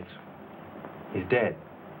Chalmers' place. He's dead.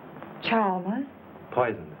 Chalmers?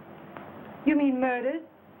 Poisoned. You mean murdered?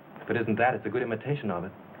 If it isn't that, it's a good imitation of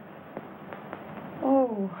it.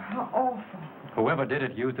 Oh, how awful. Whoever did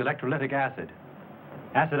it used electrolytic acid.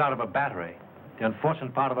 Acid out of a battery. The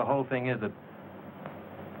unfortunate part of the whole thing is that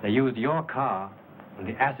they used your car and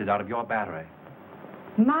the acid out of your battery.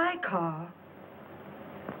 My car?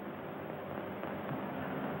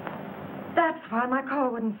 That's why my car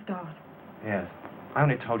wouldn't start. Yes. I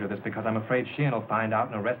only told you this because I'm afraid Sheehan will find out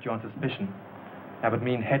and arrest you on suspicion. That would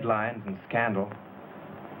mean headlines and scandal.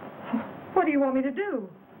 What do you want me to do?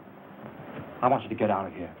 I want you to get out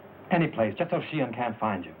of here. Any place, just so Sheehan can't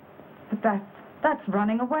find you. But that's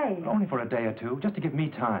running away. Only for a day or two, just to give me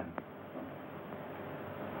time.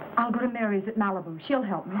 I'll go to Mary's at Malibu. She'll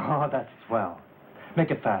help me. Oh, that's swell.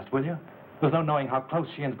 Make it fast, will you? There's no knowing how close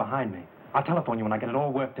Sheehan's behind me. I'll telephone you when I get it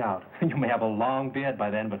all worked out. You may have a long beard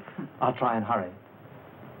by then, but I'll try and hurry.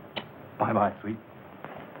 Bye-bye, sweet.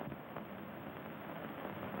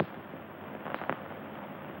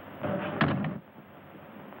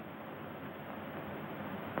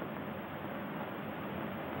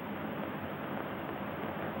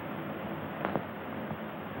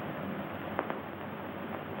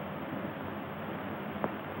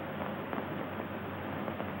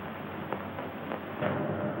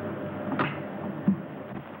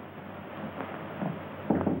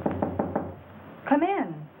 Come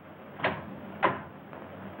in.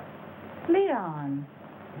 Leon.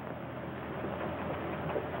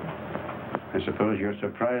 I suppose you're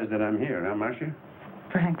surprised that I'm here, huh, Marcia?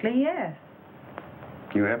 Frankly, yes.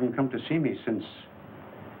 You haven't come to see me since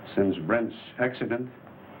Brent's accident?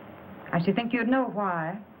 I should think you'd know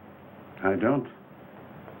why. I don't.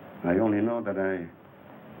 I only know that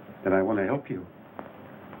I want to help you.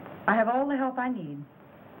 I have all the help I need.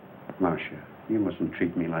 Marcia, you mustn't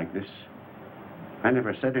treat me like this. I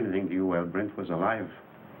never said anything to you while Brent was alive.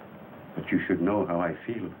 But you should know how I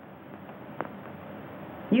feel.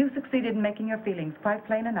 You succeeded in making your feelings quite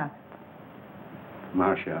plain enough.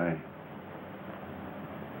 Marcia,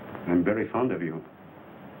 I'm very fond of you.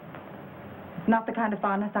 It's not the kind of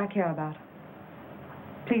fondness I care about.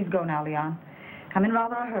 Please go now, Leon. I'm in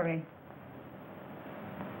rather a hurry.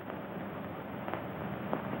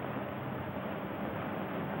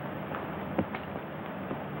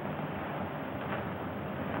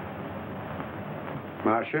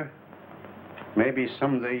 Marcia, maybe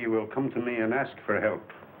someday you will come to me and ask for help.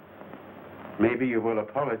 Maybe you will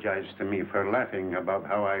apologize to me for laughing about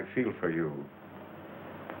how I feel for you.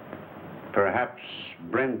 Perhaps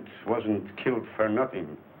Brent wasn't killed for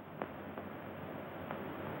nothing.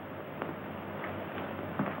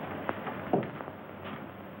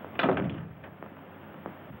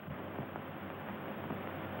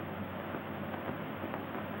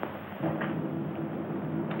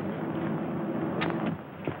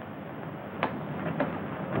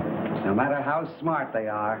 No matter how smart they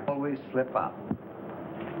are, always slip up.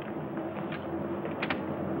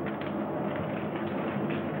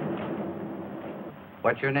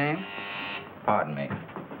 What's your name? Pardon me.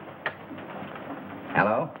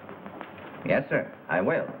 Hello? Yes, sir, I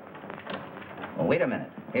will. Well, wait a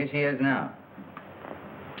minute. Here she is now.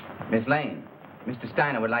 Miss Lane, Mr.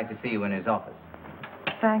 Steiner would like to see you in his office.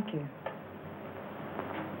 Thank you.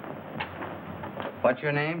 What's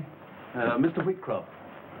your name? Mr. Wheatcroft.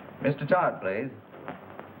 Mr. Todd, please.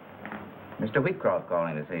 Mr. Wheatcroft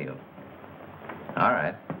calling to see you. All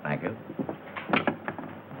right, thank you.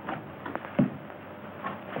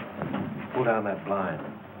 Pull down that blind.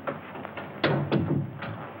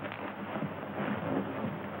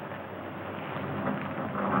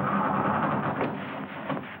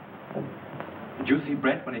 you see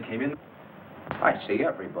Brent when he came in? I see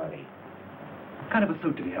everybody. What kind of a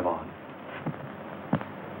suit did he have on?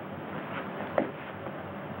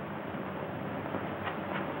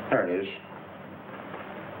 There it is.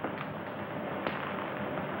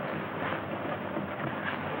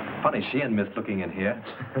 Funny Sheehan missed looking in here.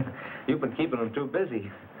 You've been keeping him too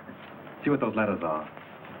busy. See what those letters are.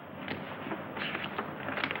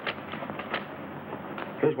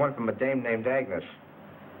 Here's one from a dame named Agnes.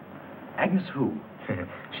 Agnes who?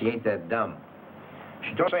 She ain't that dumb.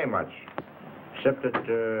 She don't say much, except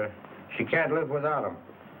that she can't live without him.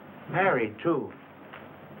 Married, too.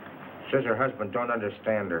 Says her husband don't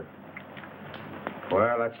understand her.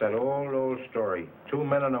 Well, that's that old story. 2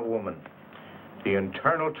 men and a woman. The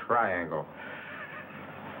internal triangle.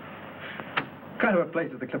 What kind of a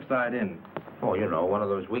place is the Cliffside Inn? Oh, you know, one of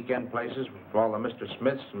those weekend places with all the Mr.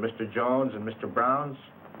 Smiths and Mr. Jones and Mr. Browns.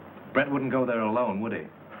 Brent wouldn't go there alone, would he?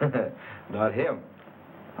 Not him.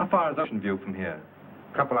 How far is Ocean View from here?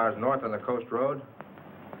 A couple hours north on the Coast Road.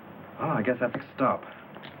 Oh, I guess that's a stop.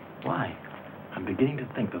 Why? I'm beginning to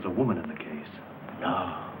think there's a woman in the case.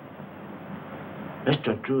 No.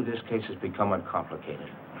 Mr. Drew, this case has become uncomplicated.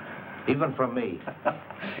 Even for me.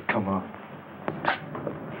 Come on.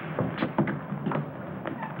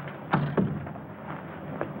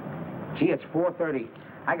 Gee, it's 4:30.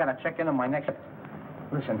 I gotta check in on my next...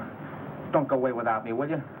 Listen, don't go away without me, will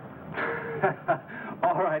you?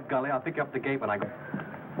 All right, Gully. I'll pick up the gate when I go.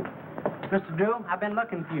 Mr. Drew, I've been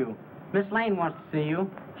looking for you. Miss Lane wants to see you.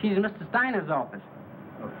 She's in Mr. Steiner's office.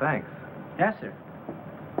 Oh, thanks. Yes, sir.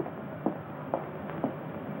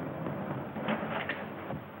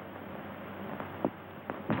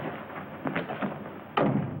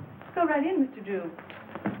 Go right in, Mr. Drew.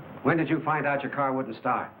 When did you find out your car wouldn't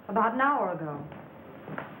start? About an hour ago.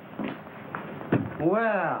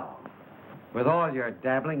 Well, with all your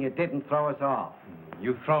dabbling, you didn't throw us off.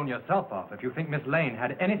 You've thrown yourself off if you think Miss Lane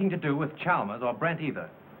had anything to do with Chalmers or Brent either.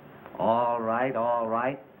 All right, all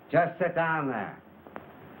right. Just sit down there.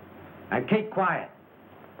 And keep quiet.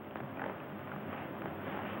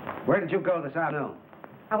 Where did you go this afternoon?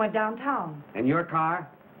 I went downtown. In your car?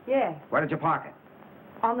 Yes, Where did you park it?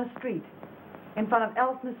 on the street, in front of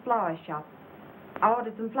Elsmith's flower shop. I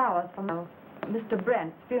ordered some flowers from Mr.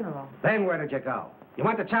 Brent's funeral. Then where did you go? You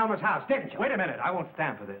went to Chalmers' house, didn't you? Wait a minute. I won't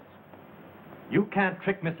stand for this. You can't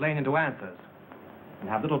trick Miss Lane into answers. And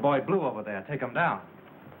have little boy Blue over there take him down.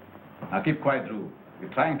 Now keep quiet, Drew. We're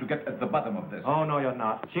trying to get at the bottom of this. Oh, no, you're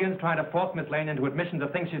not. Sheehan's trying to force Miss Lane into admissions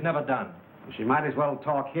of things she's never done. She might as well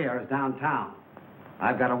talk here as downtown.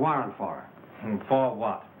 I've got a warrant for her. For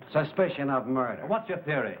what? Suspicion of murder. What's your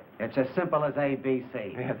theory? It's as simple as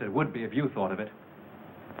ABC. Yes, it would be if you thought of it.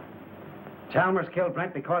 Chalmers killed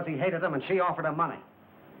Brent because he hated him and she offered him money.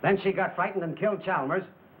 Then she got frightened and killed Chalmers,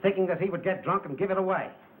 thinking that he would get drunk and give it away.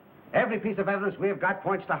 Every piece of evidence we've got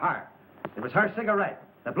points to her. It was her cigarette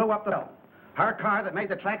that blew up the dome, her car that made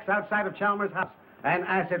the tracks outside of Chalmers' house, and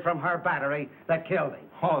acid from her battery that killed him.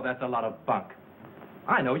 Oh, that's a lot of bunk.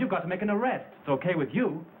 I know, you've got to make an arrest. It's okay with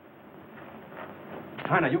you.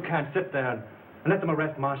 Steiner, you can't sit there and let them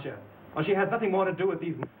arrest Marcia. Well, she has nothing more to do with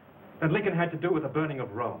these than Lincoln had to do with the burning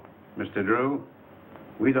of Rome. Mr. Drew,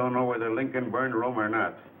 we don't know whether Lincoln burned Rome or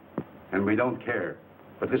not, and we don't care.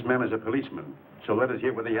 But this man is a policeman, so let us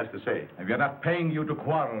hear what he has to say. And we are not paying you to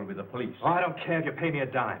quarrel with the police. Oh, I don't care if you pay me a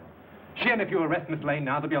dime. Sheehan, if you arrest Miss Lane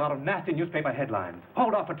now, there'll be a lot of nasty newspaper headlines.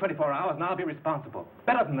 Hold off for 24 hours and I'll be responsible.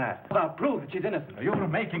 Better than that. I'll prove that she's innocent. You're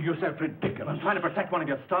making yourself ridiculous. I'm trying to protect one of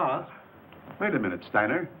your stars. Wait a minute,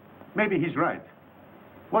 Steiner. Maybe he's right.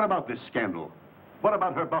 What about this scandal? What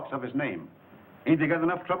about her box of his name? Ain't they got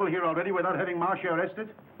enough trouble here already without having Marcia arrested?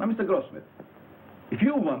 Now, Mr. Grossmith, if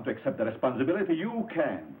you want to accept the responsibility, you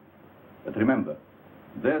can. But remember,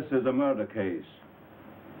 this is a murder case.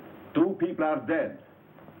 2 people are dead.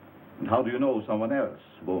 And how do you know someone else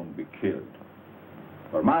won't be killed?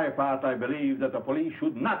 For my part, I believe that the police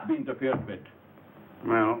should not be interfered with.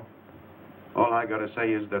 Well, all I gotta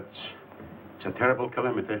say is that it's a terrible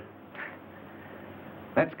calamity.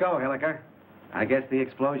 Let's go, Hilliker. I guess the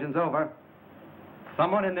explosion's over.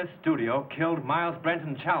 Someone in this studio killed Myles Brent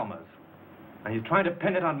and Chalmers. And he's trying to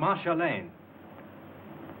pin it on Marcia Lane.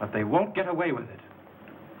 But they won't get away with it.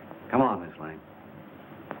 Come on, Miss Lane.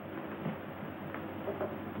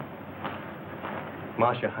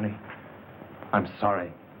 Marcia, honey, I'm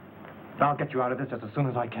sorry. But I'll get you out of this just as soon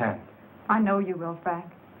as I can. I know you will, Frank.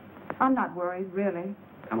 I'm not worried, really.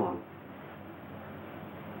 Come on.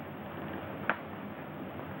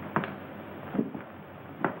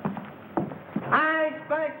 I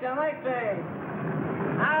expect you like this.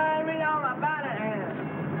 I read all about it,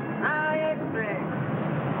 and I expect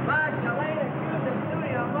Marcia Lane accused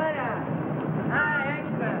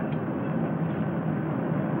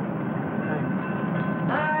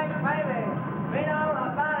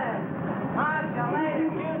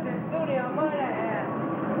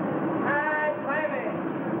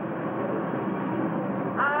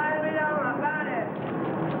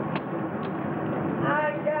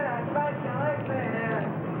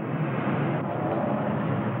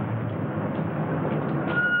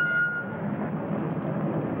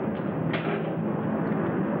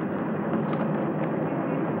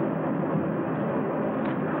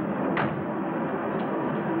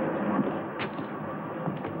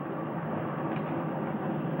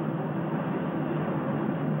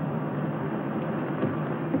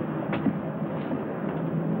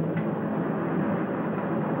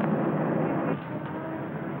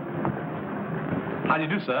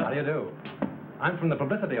do you do, sir? How do you do? I'm from the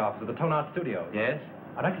publicity office of the Tonart Studios. Yes?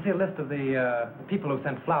 I'd like to see a list of the people who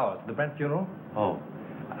sent flowers to the Brent funeral. Oh,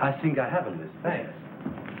 I think I have a list. Thanks.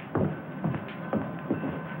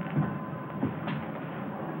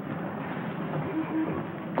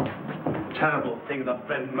 Terrible thing, that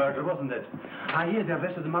Brent murder, wasn't it? I hear they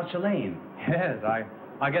arrested Marcia Lane. Yes,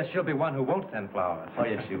 I guess she'll be one who won't send flowers. Oh,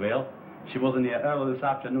 yes, she will. She was in here early this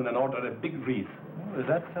afternoon and ordered a big wreath. Oh, is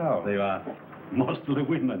that so? They are mostly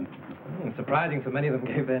women. Surprising so many of them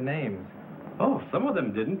gave their names. Oh, some of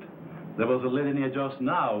them didn't. There was a lady near just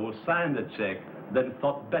now who signed the check, then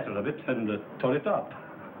thought better of it and tore it up.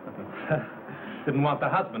 Didn't want the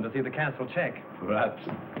husband to see the canceled check. Perhaps.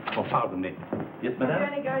 Oh, pardon me. Yes,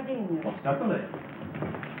 madame? Any gardenias? Oh, certainly.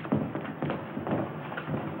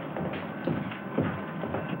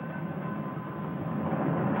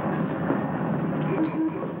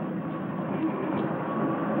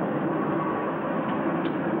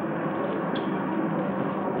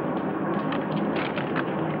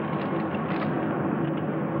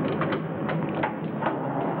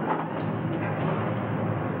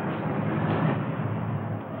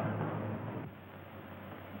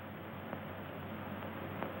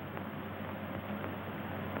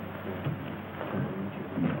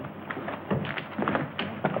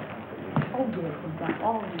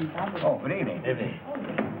 Oh, good evening. Evening.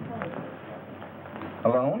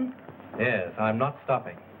 Alone? Yes, I'm not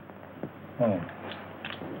stopping. Oh.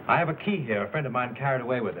 I have a key here. A friend of mine carried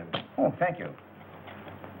away with him. Oh, thank you.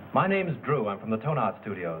 My name's Drew. I'm from the Tonart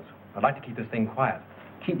Studios. I'd like to keep this thing quiet.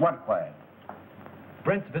 Keep what quiet?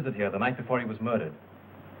 Brent's visit here the night before he was murdered.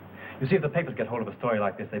 You see, if the papers get hold of a story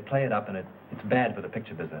like this, they play it up, and it's bad for the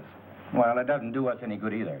picture business. Well, it doesn't do us any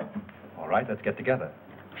good either. All right, let's get together.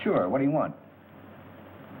 Sure, what do you want?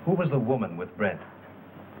 Who was the woman with Brent?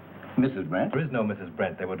 Mrs. Brent? There is no Mrs.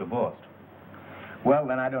 Brent. They were divorced. Well,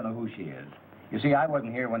 then I don't know who she is. You see, I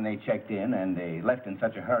wasn't here when they checked in, and they left in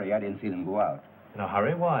such a hurry I didn't see them go out. In a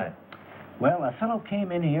hurry? Why? Well, a fellow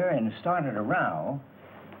came in here and started a row,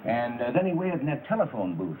 and then he waited in that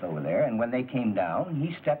telephone booth over there, and when they came down,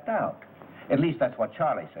 he stepped out. At least that's what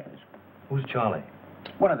Charlie says. Who's Charlie?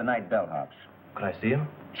 One of the night bellhops. Could I see him?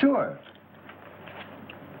 Sure.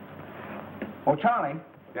 Oh, Charlie.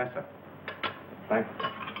 Yes, sir. Thanks.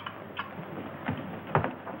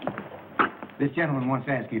 This gentleman wants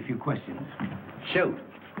to ask you a few questions. Shoot.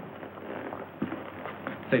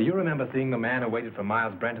 Say, do you remember seeing the man who waited for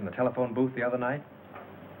Myles Brent in the telephone booth the other night?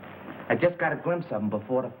 I just got a glimpse of him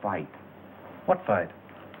before the fight. What fight?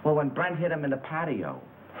 Well, when Brent hit him in the patio.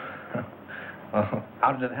 Oh,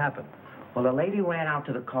 how did it happen? Well, the lady ran out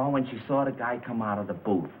to the car when she saw the guy come out of the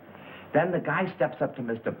booth. Then the guy steps up to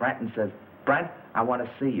Mr. Brent and says, "Brent, I want to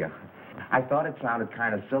see you." I thought it sounded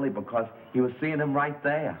kind of silly because he was seeing him right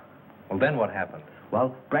there. Well, then what happened?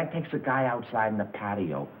 Well, Brent takes the guy outside in the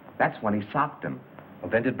patio. That's when he socked him.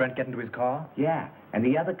 Well, then did Brent get into his car? Yeah, and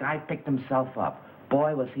the other guy picked himself up.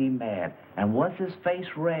 Boy, was he mad. And was his face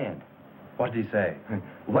red. What did he say?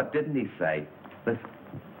 What didn't he say? Listen.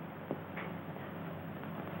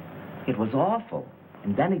 It was awful.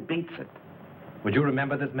 And then he beats it. Would you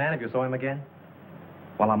remember this man if you saw him again?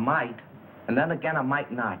 Well, I might. And then again, I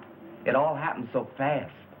might not. It all happened so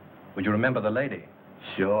fast. Would you remember the lady?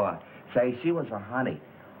 Sure. Say, she was a honey.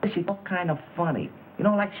 She looked kind of funny. You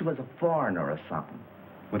know, like she was a foreigner or something.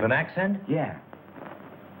 With an accent? Yeah.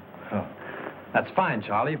 Oh, that's fine,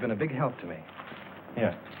 Charlie. You've been a big help to me.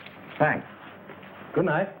 Here. Thanks. Good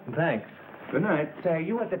night, and thanks. Good night. Say, are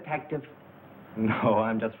you a detective? No,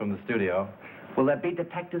 I'm just from the studio. Will there be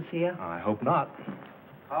detectives here? I hope not.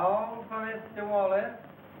 Call for Mr. Wallace.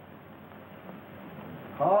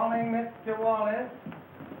 Calling Mr. Wallace.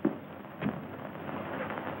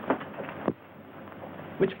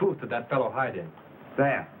 Which booth did that fellow hide in?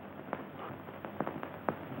 There.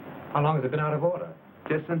 How long has it been out of order?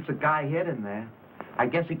 Just since the guy hit him there. I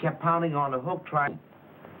guess he kept pounding on the hook trying...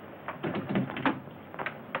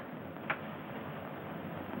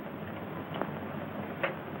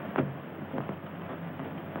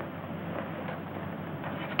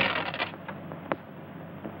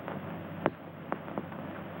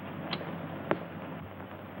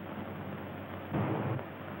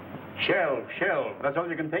 Shelf. That's all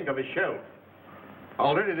you can think of is shelf.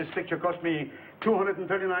 Already this picture cost me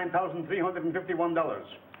 $239,351.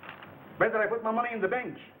 Better I put my money in the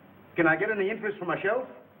bank. Can I get any interest from my shelf?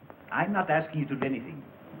 I'm not asking you to do anything.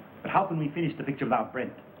 But how can we finish the picture without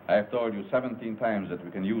Brent? I've told you 17 times that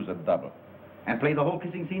we can use a double. And play the whole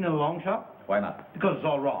kissing scene in a long shot? Why not? Because it's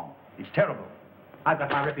all wrong. It's terrible. I've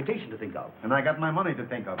got my reputation to think of. And I got my money to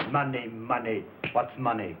think of. Money. What's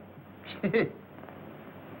money?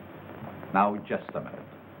 Now, just a minute.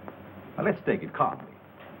 Now, let's take it calmly.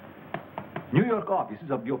 New York office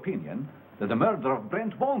is of the opinion that the murder of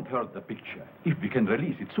Brent won't hurt the picture if we can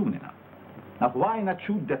release it soon enough. Now, why not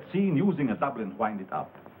shoot that scene using a double and wind it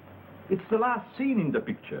up? It's the last scene in the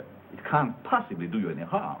picture. It can't possibly do you any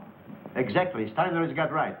harm. Exactly. Steiner has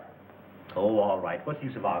got right. Oh, all right. What's the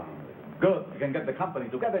use of arguing with him? Good. We can get the company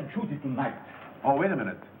together and shoot it tonight. Oh, wait a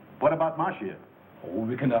minute. What about Marcia? Oh,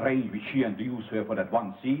 we can arrange with Sheehan to use her for that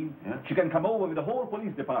one scene. Yeah? She can come over with the whole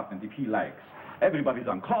police department if he likes. Everybody's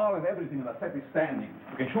on call and everything in the set is standing.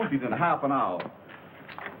 We can shoot it in half an hour.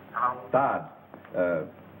 Hello? Dad,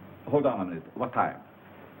 hold on a minute. What time?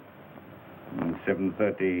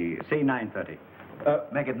 7:30. Say 9:30.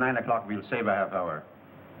 Make it 9 o'clock. We'll save a half hour.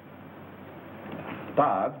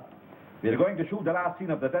 Dad, we're going to shoot the last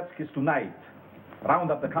scene of the death kiss tonight.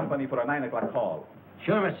 Round up the company for a 9 o'clock call.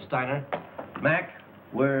 Sure, Mr. Steiner. Mac,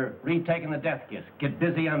 we're retaking the death kiss. Get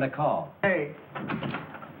busy on the call. Hey.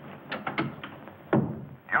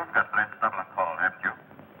 You've got Brent's double call, haven't you?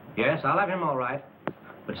 Yes, I'll have him all right.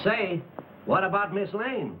 But say, what about Miss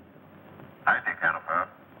Lane? I take care of her.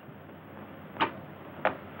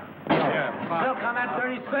 Silk on that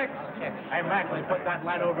 36. Hey, Mac, we put that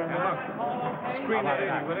light over in the look. Screen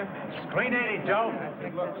 80, will it? Screen 80, Joe.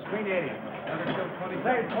 Look, screen 80.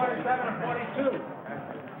 Say 47 or 42.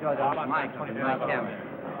 Joe, that's my camera.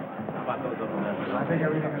 How about those little numbers? I think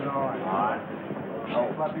everything is all right. All right.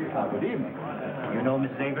 Oh, good evening. You know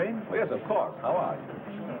Mrs. Avery? Oh, yes, of course. How are you?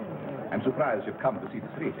 I'm surprised you've come to see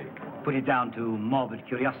this retake. Put it down to morbid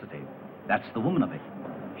curiosity. That's the woman of it.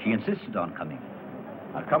 She insisted on coming.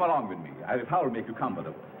 Now, come along with me. I'll make you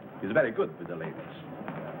comfortable. He's very good with the ladies.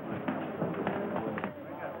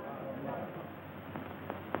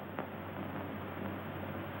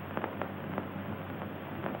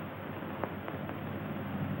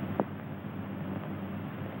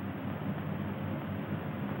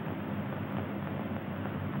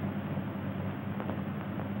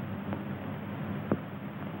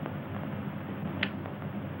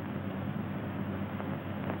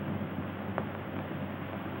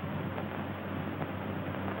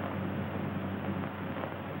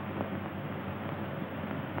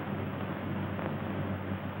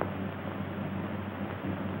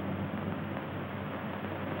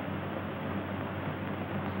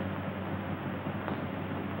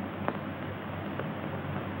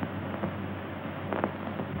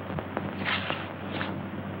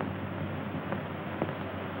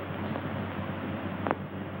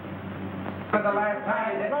 For the last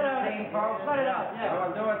time, this is folks. Let it out, yeah.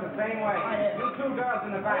 We'll do it the same way. You two girls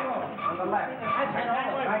in the back, on the left. Back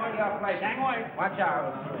to your place. Watch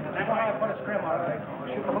out. Put a scrim on it.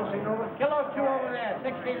 Shoot the whole scene over? Kill those two over there,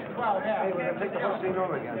 16 and 12, yeah. Hey, we're going to take the whole scene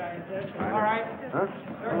over again. All right. Huh?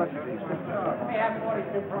 How much of these? We have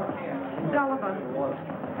 42 front here. Sullivan,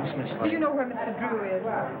 do you know where Mr. Drew is?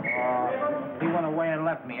 He went away and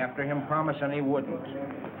left me after him promising he wouldn't.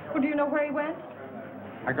 Well, do you know where he went?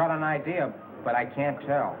 I got an idea, but I can't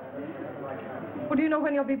tell. Well, do you know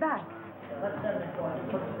when he'll be back?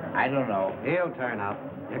 I don't know. He'll turn up.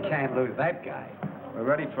 You can't lose that guy. We're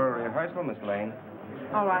ready for a rehearsal, Miss Lane.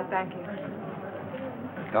 All right, thank you.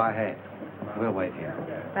 Go ahead. We'll wait here.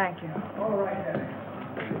 Thank you.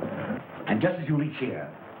 And just as you reach here,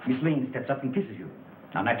 Miss Lane steps up and kisses you.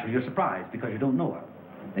 Now, naturally, you're surprised because you don't know her.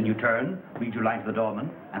 Then you turn, read your line to the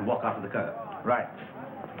doorman, and walk out of the curb. Right.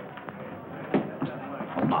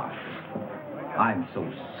 Oh, Marsh, I'm so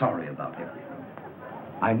sorry about everything.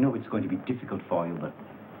 I know it's going to be difficult for you, but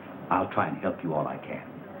I'll try and help you all I can.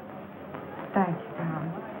 Thank you,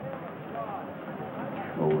 Tom.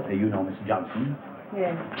 Oh, you know Mr. Johnson?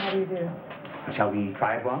 Yes, how do you do? Shall we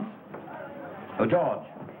try it once? Oh, George,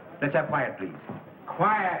 let's have quiet, please.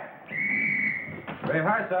 Quiet.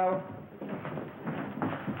 Rehearsal.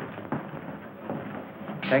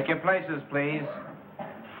 Take your places, please.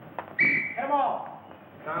 Come on.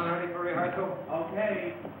 Sound ready for rehearsal?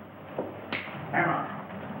 Okay. Hammer.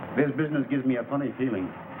 This business gives me a funny feeling.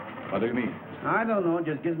 What do you mean? I don't know, it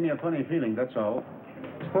just gives me a funny feeling, that's all.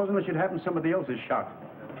 Supposing it should happen somebody else is shot.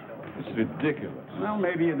 It's ridiculous. Well,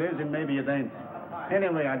 maybe it is and maybe it ain't.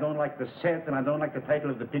 Anyway, I don't like the set and I don't like the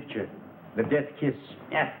title of the picture. The Death Kiss.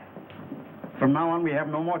 Yeah. From now on, we have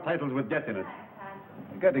no more titles with death in it.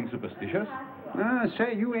 You're getting superstitious?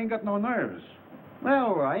 Say, you ain't got no nerves.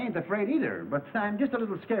 Well, I ain't afraid either, but I'm just a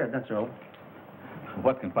little scared, that's all.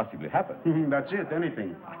 What can possibly happen? That's it,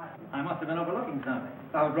 anything. I must have been overlooking something.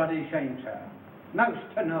 Oh, bloody shame, sir. Most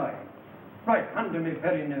annoying. Right under me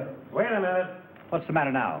very nose. Wait a minute. What's the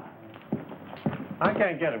matter now? I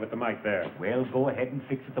can't get it with the mic there. Well, go ahead and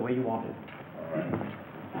fix it the way you want it.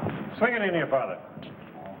 Swing it in here, Father.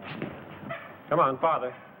 Come on,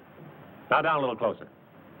 farther. Now down a little closer.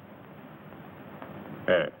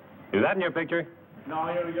 There. Is that in your picture? No,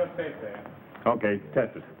 you're safe there. Okay,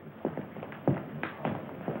 test it.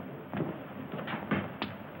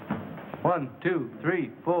 1, 2,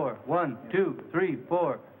 3, 4. 1, 2, 3,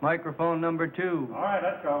 4. Microphone number 2. All right,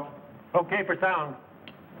 let's go. Okay for sound.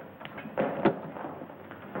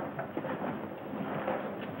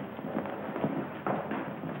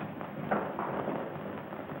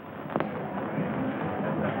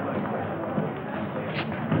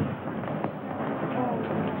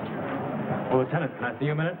 Lieutenant, can I see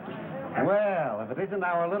you a minute? Well, if it isn't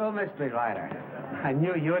our little mystery writer. I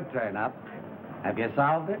knew you'd turn up. Have you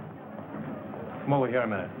solved it? Come over here a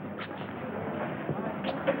minute.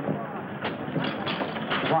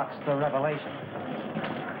 What's the revelation?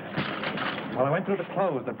 Well, I went through the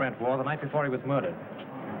clothes that Brent wore the night before he was murdered.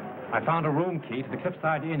 I found a room key to the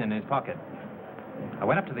Cliffside Inn in his pocket. I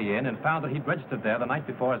went up to the inn and found that he'd registered there the night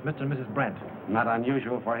before as Mr. and Mrs. Brent. Not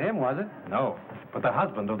unusual for him, was it? No, but the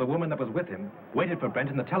husband of the woman that was with him waited for Brent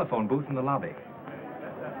in the telephone booth in the lobby.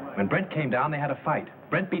 When Brent came down, they had a fight.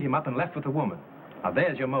 Brent beat him up and left with the woman. Now,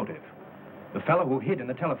 there's your motive. The fellow who hid in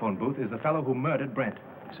the telephone booth is the fellow who murdered Brent.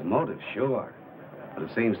 It's a motive, sure. But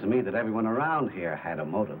it seems to me that everyone around here had a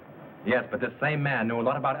motive. Yes, but this same man knew a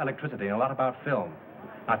lot about electricity and a lot about film.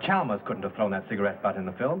 Now, Chalmers couldn't have thrown that cigarette butt in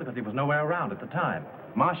the film because he was nowhere around at the time.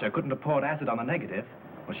 Marcia couldn't have poured acid on the negative.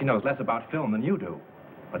 Well, she knows less about film than you do.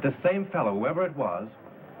 But this same fellow, whoever it was,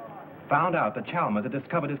 found out that Chalmers had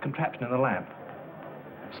discovered his contraption in the lamp,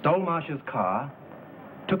 stole Marcia's car,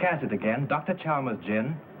 took acid again, Dr. Chalmers'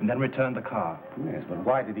 gin, and then returned the car. Yes, but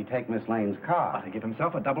why did he take Miss Lane's car? To give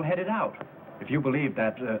himself a double-headed out. If you believed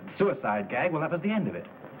that suicide gag, well, that was the end of it.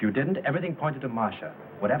 If you didn't, everything pointed to Marcia.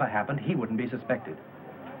 Whatever happened, he wouldn't be suspected.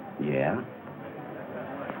 Yeah?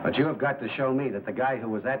 But you have got to show me that the guy who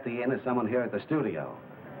was at the inn is someone here at the studio,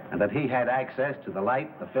 and that he had access to the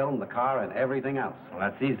light, the film, the car, and everything else. Well,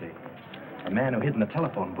 that's easy. The man who hid in the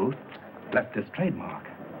telephone booth left this trademark.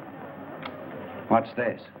 What's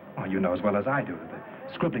this? Oh, you know as well as I do.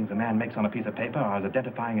 The scribblings a man makes on a piece of paper are as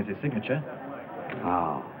identifying as his signature.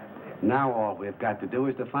 Oh. Now all we've got to do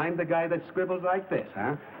is to find the guy that scribbles like this,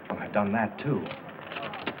 huh? Well, I've done that, too.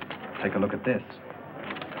 Take a look at this.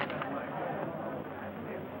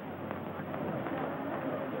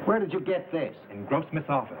 Where did you get this? In Grossmith's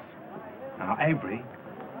office. Now, Avery,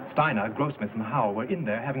 Steiner, Grossmith, and Howell were in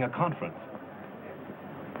there having a conference.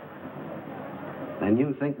 Then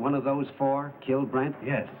you think one of those four killed Brent?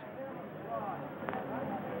 Yes.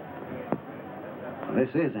 This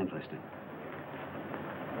is interesting.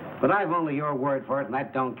 But I've only your word for it, and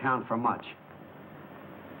that don't count for much.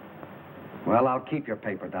 Well, I'll keep your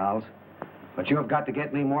paper dolls. But you've got to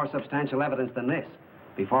get me more substantial evidence than this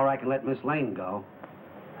before I can let Miss Lane go.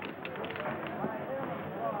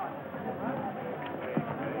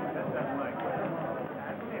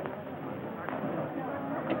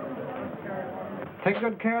 Take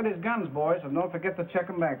good care of these guns, boys, and don't forget to check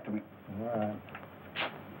them back to me. All right.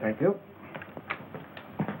 Thank you.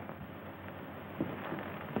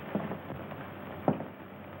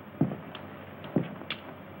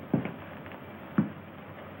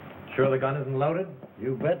 Sure the gun isn't loaded?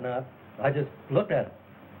 You bet not. I just looked at it.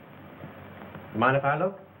 Mind if I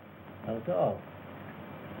look? Not at all.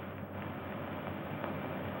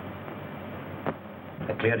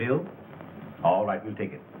 That clear to you? All right, we'll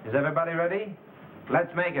take it. Is everybody ready?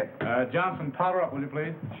 Let's make it. Johnson, powder up, will you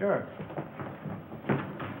please? Sure.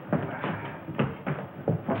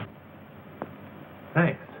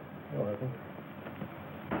 Thanks. You're welcome.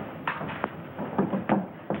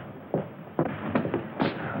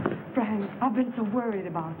 Frank, I've been so worried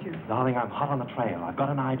about you. Darling, I'm hot on the trail. I've got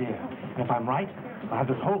an idea. And if I'm right, I'll have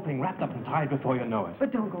this whole thing wrapped up and tied before you know it.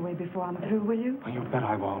 But don't go away before I'm through, will you? Oh, you bet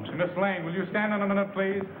I won't. Miss Lane, will you stand on a minute,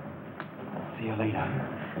 please? See you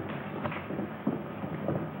later.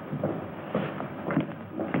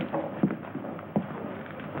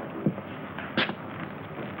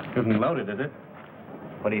 Isn't loaded, is it?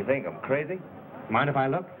 What do you think? I'm crazy? Mind if I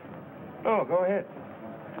look? Oh, go ahead.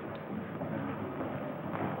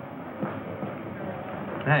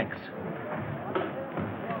 Thanks.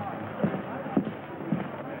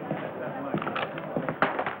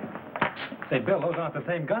 Say, Bill, those aren't the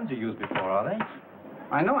same guns you used before, are they?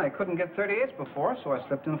 I know I couldn't get 38s before, so I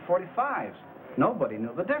slipped in 45s. Nobody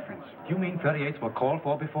knew the difference. Do you mean 38s were called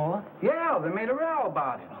for before? Yeah, they made a row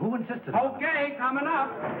about it. Who insisted on it? Okay, coming up.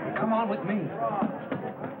 Come on with me.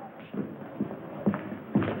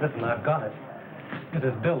 Listen, I've got it. This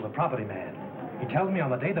is Bill, the property man. He tells me on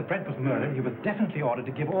the day that Brent was murdered, he was definitely ordered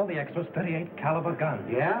to give all the extras 38 caliber guns.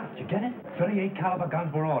 Yeah? Did you get it? 38 caliber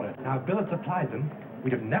guns were ordered. Now, if Bill had supplied them,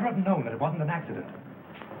 we'd have never have known that it wasn't an accident.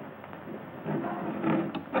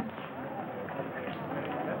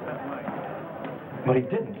 But he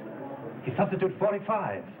didn't. He substituted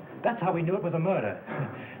 45s. That's how we knew it was a murder.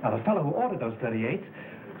 Now, the fellow who ordered those 38s...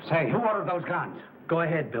 Say, who ordered those guns? Go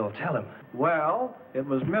ahead, Bill. Tell him. Well, it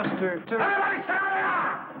was Mr. Everybody stand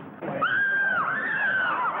up!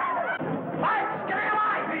 Lights, give me a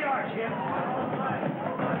light! Here you are, Jim.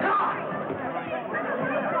 Come on!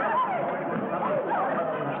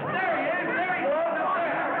 There he is! There he is!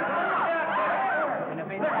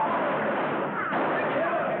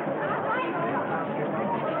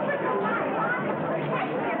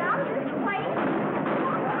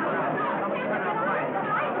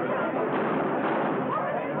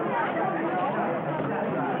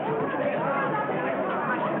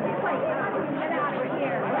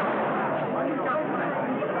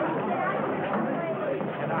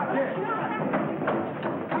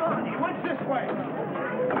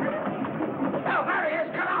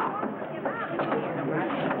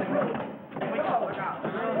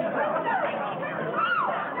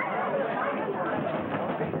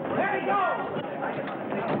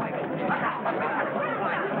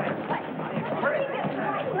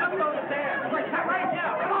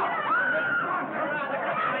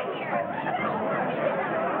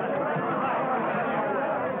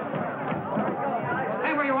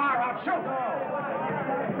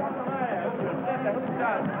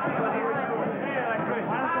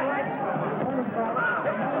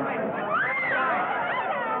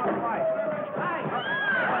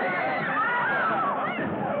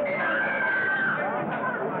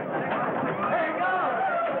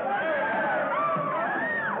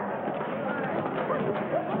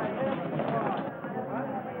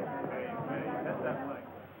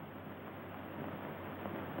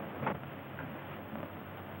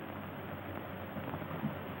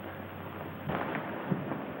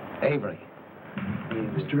 Avery.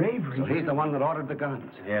 Mr. Avery? So he's the one that ordered the guns.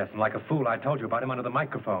 Yes, and like a fool, I told you about him under the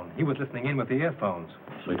microphone. He was listening in with the earphones.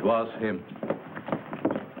 So it was him.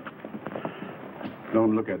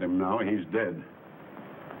 Don't look at him now. He's dead.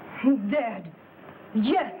 Dead.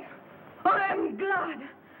 Yes. I'm glad.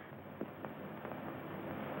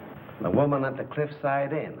 The woman at the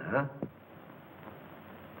Cliffside Inn, huh?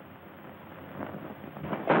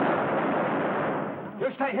 You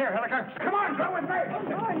stay here, Hilliker. Come on, go with me.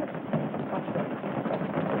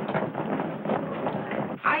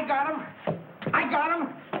 I got him. I got him.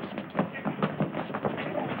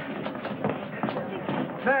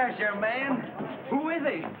 There's your man. Who is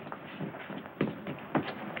he?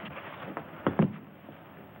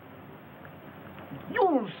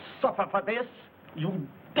 You'll suffer for this, you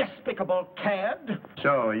despicable cad.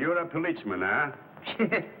 So, you're a policeman, huh?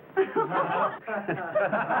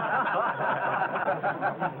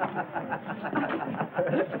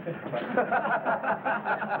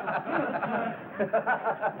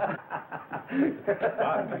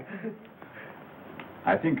 Pardon me.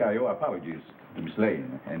 I think I owe apologies to Miss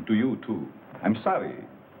Lane, and to you, too. I'm sorry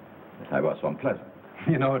that I was so unpleasant.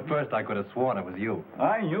 You know, at first I could have sworn it was you.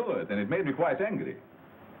 I knew it, and it made me quite angry.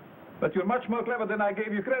 But you're much more clever than I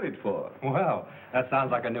gave you credit for. Well, that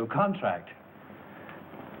sounds like a new contract.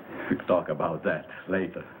 We'll talk about that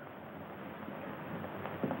later.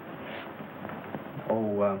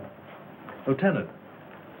 Oh, Lieutenant,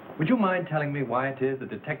 would you mind telling me why it is that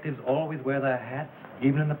detectives always wear their hats,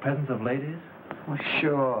 even in the presence of ladies? Well,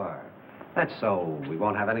 sure. That's so we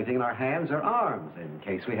won't have anything in our hands or arms in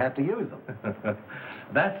case we have to use them.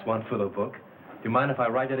 That's one for the book. Do you mind if I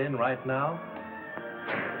write it in right now?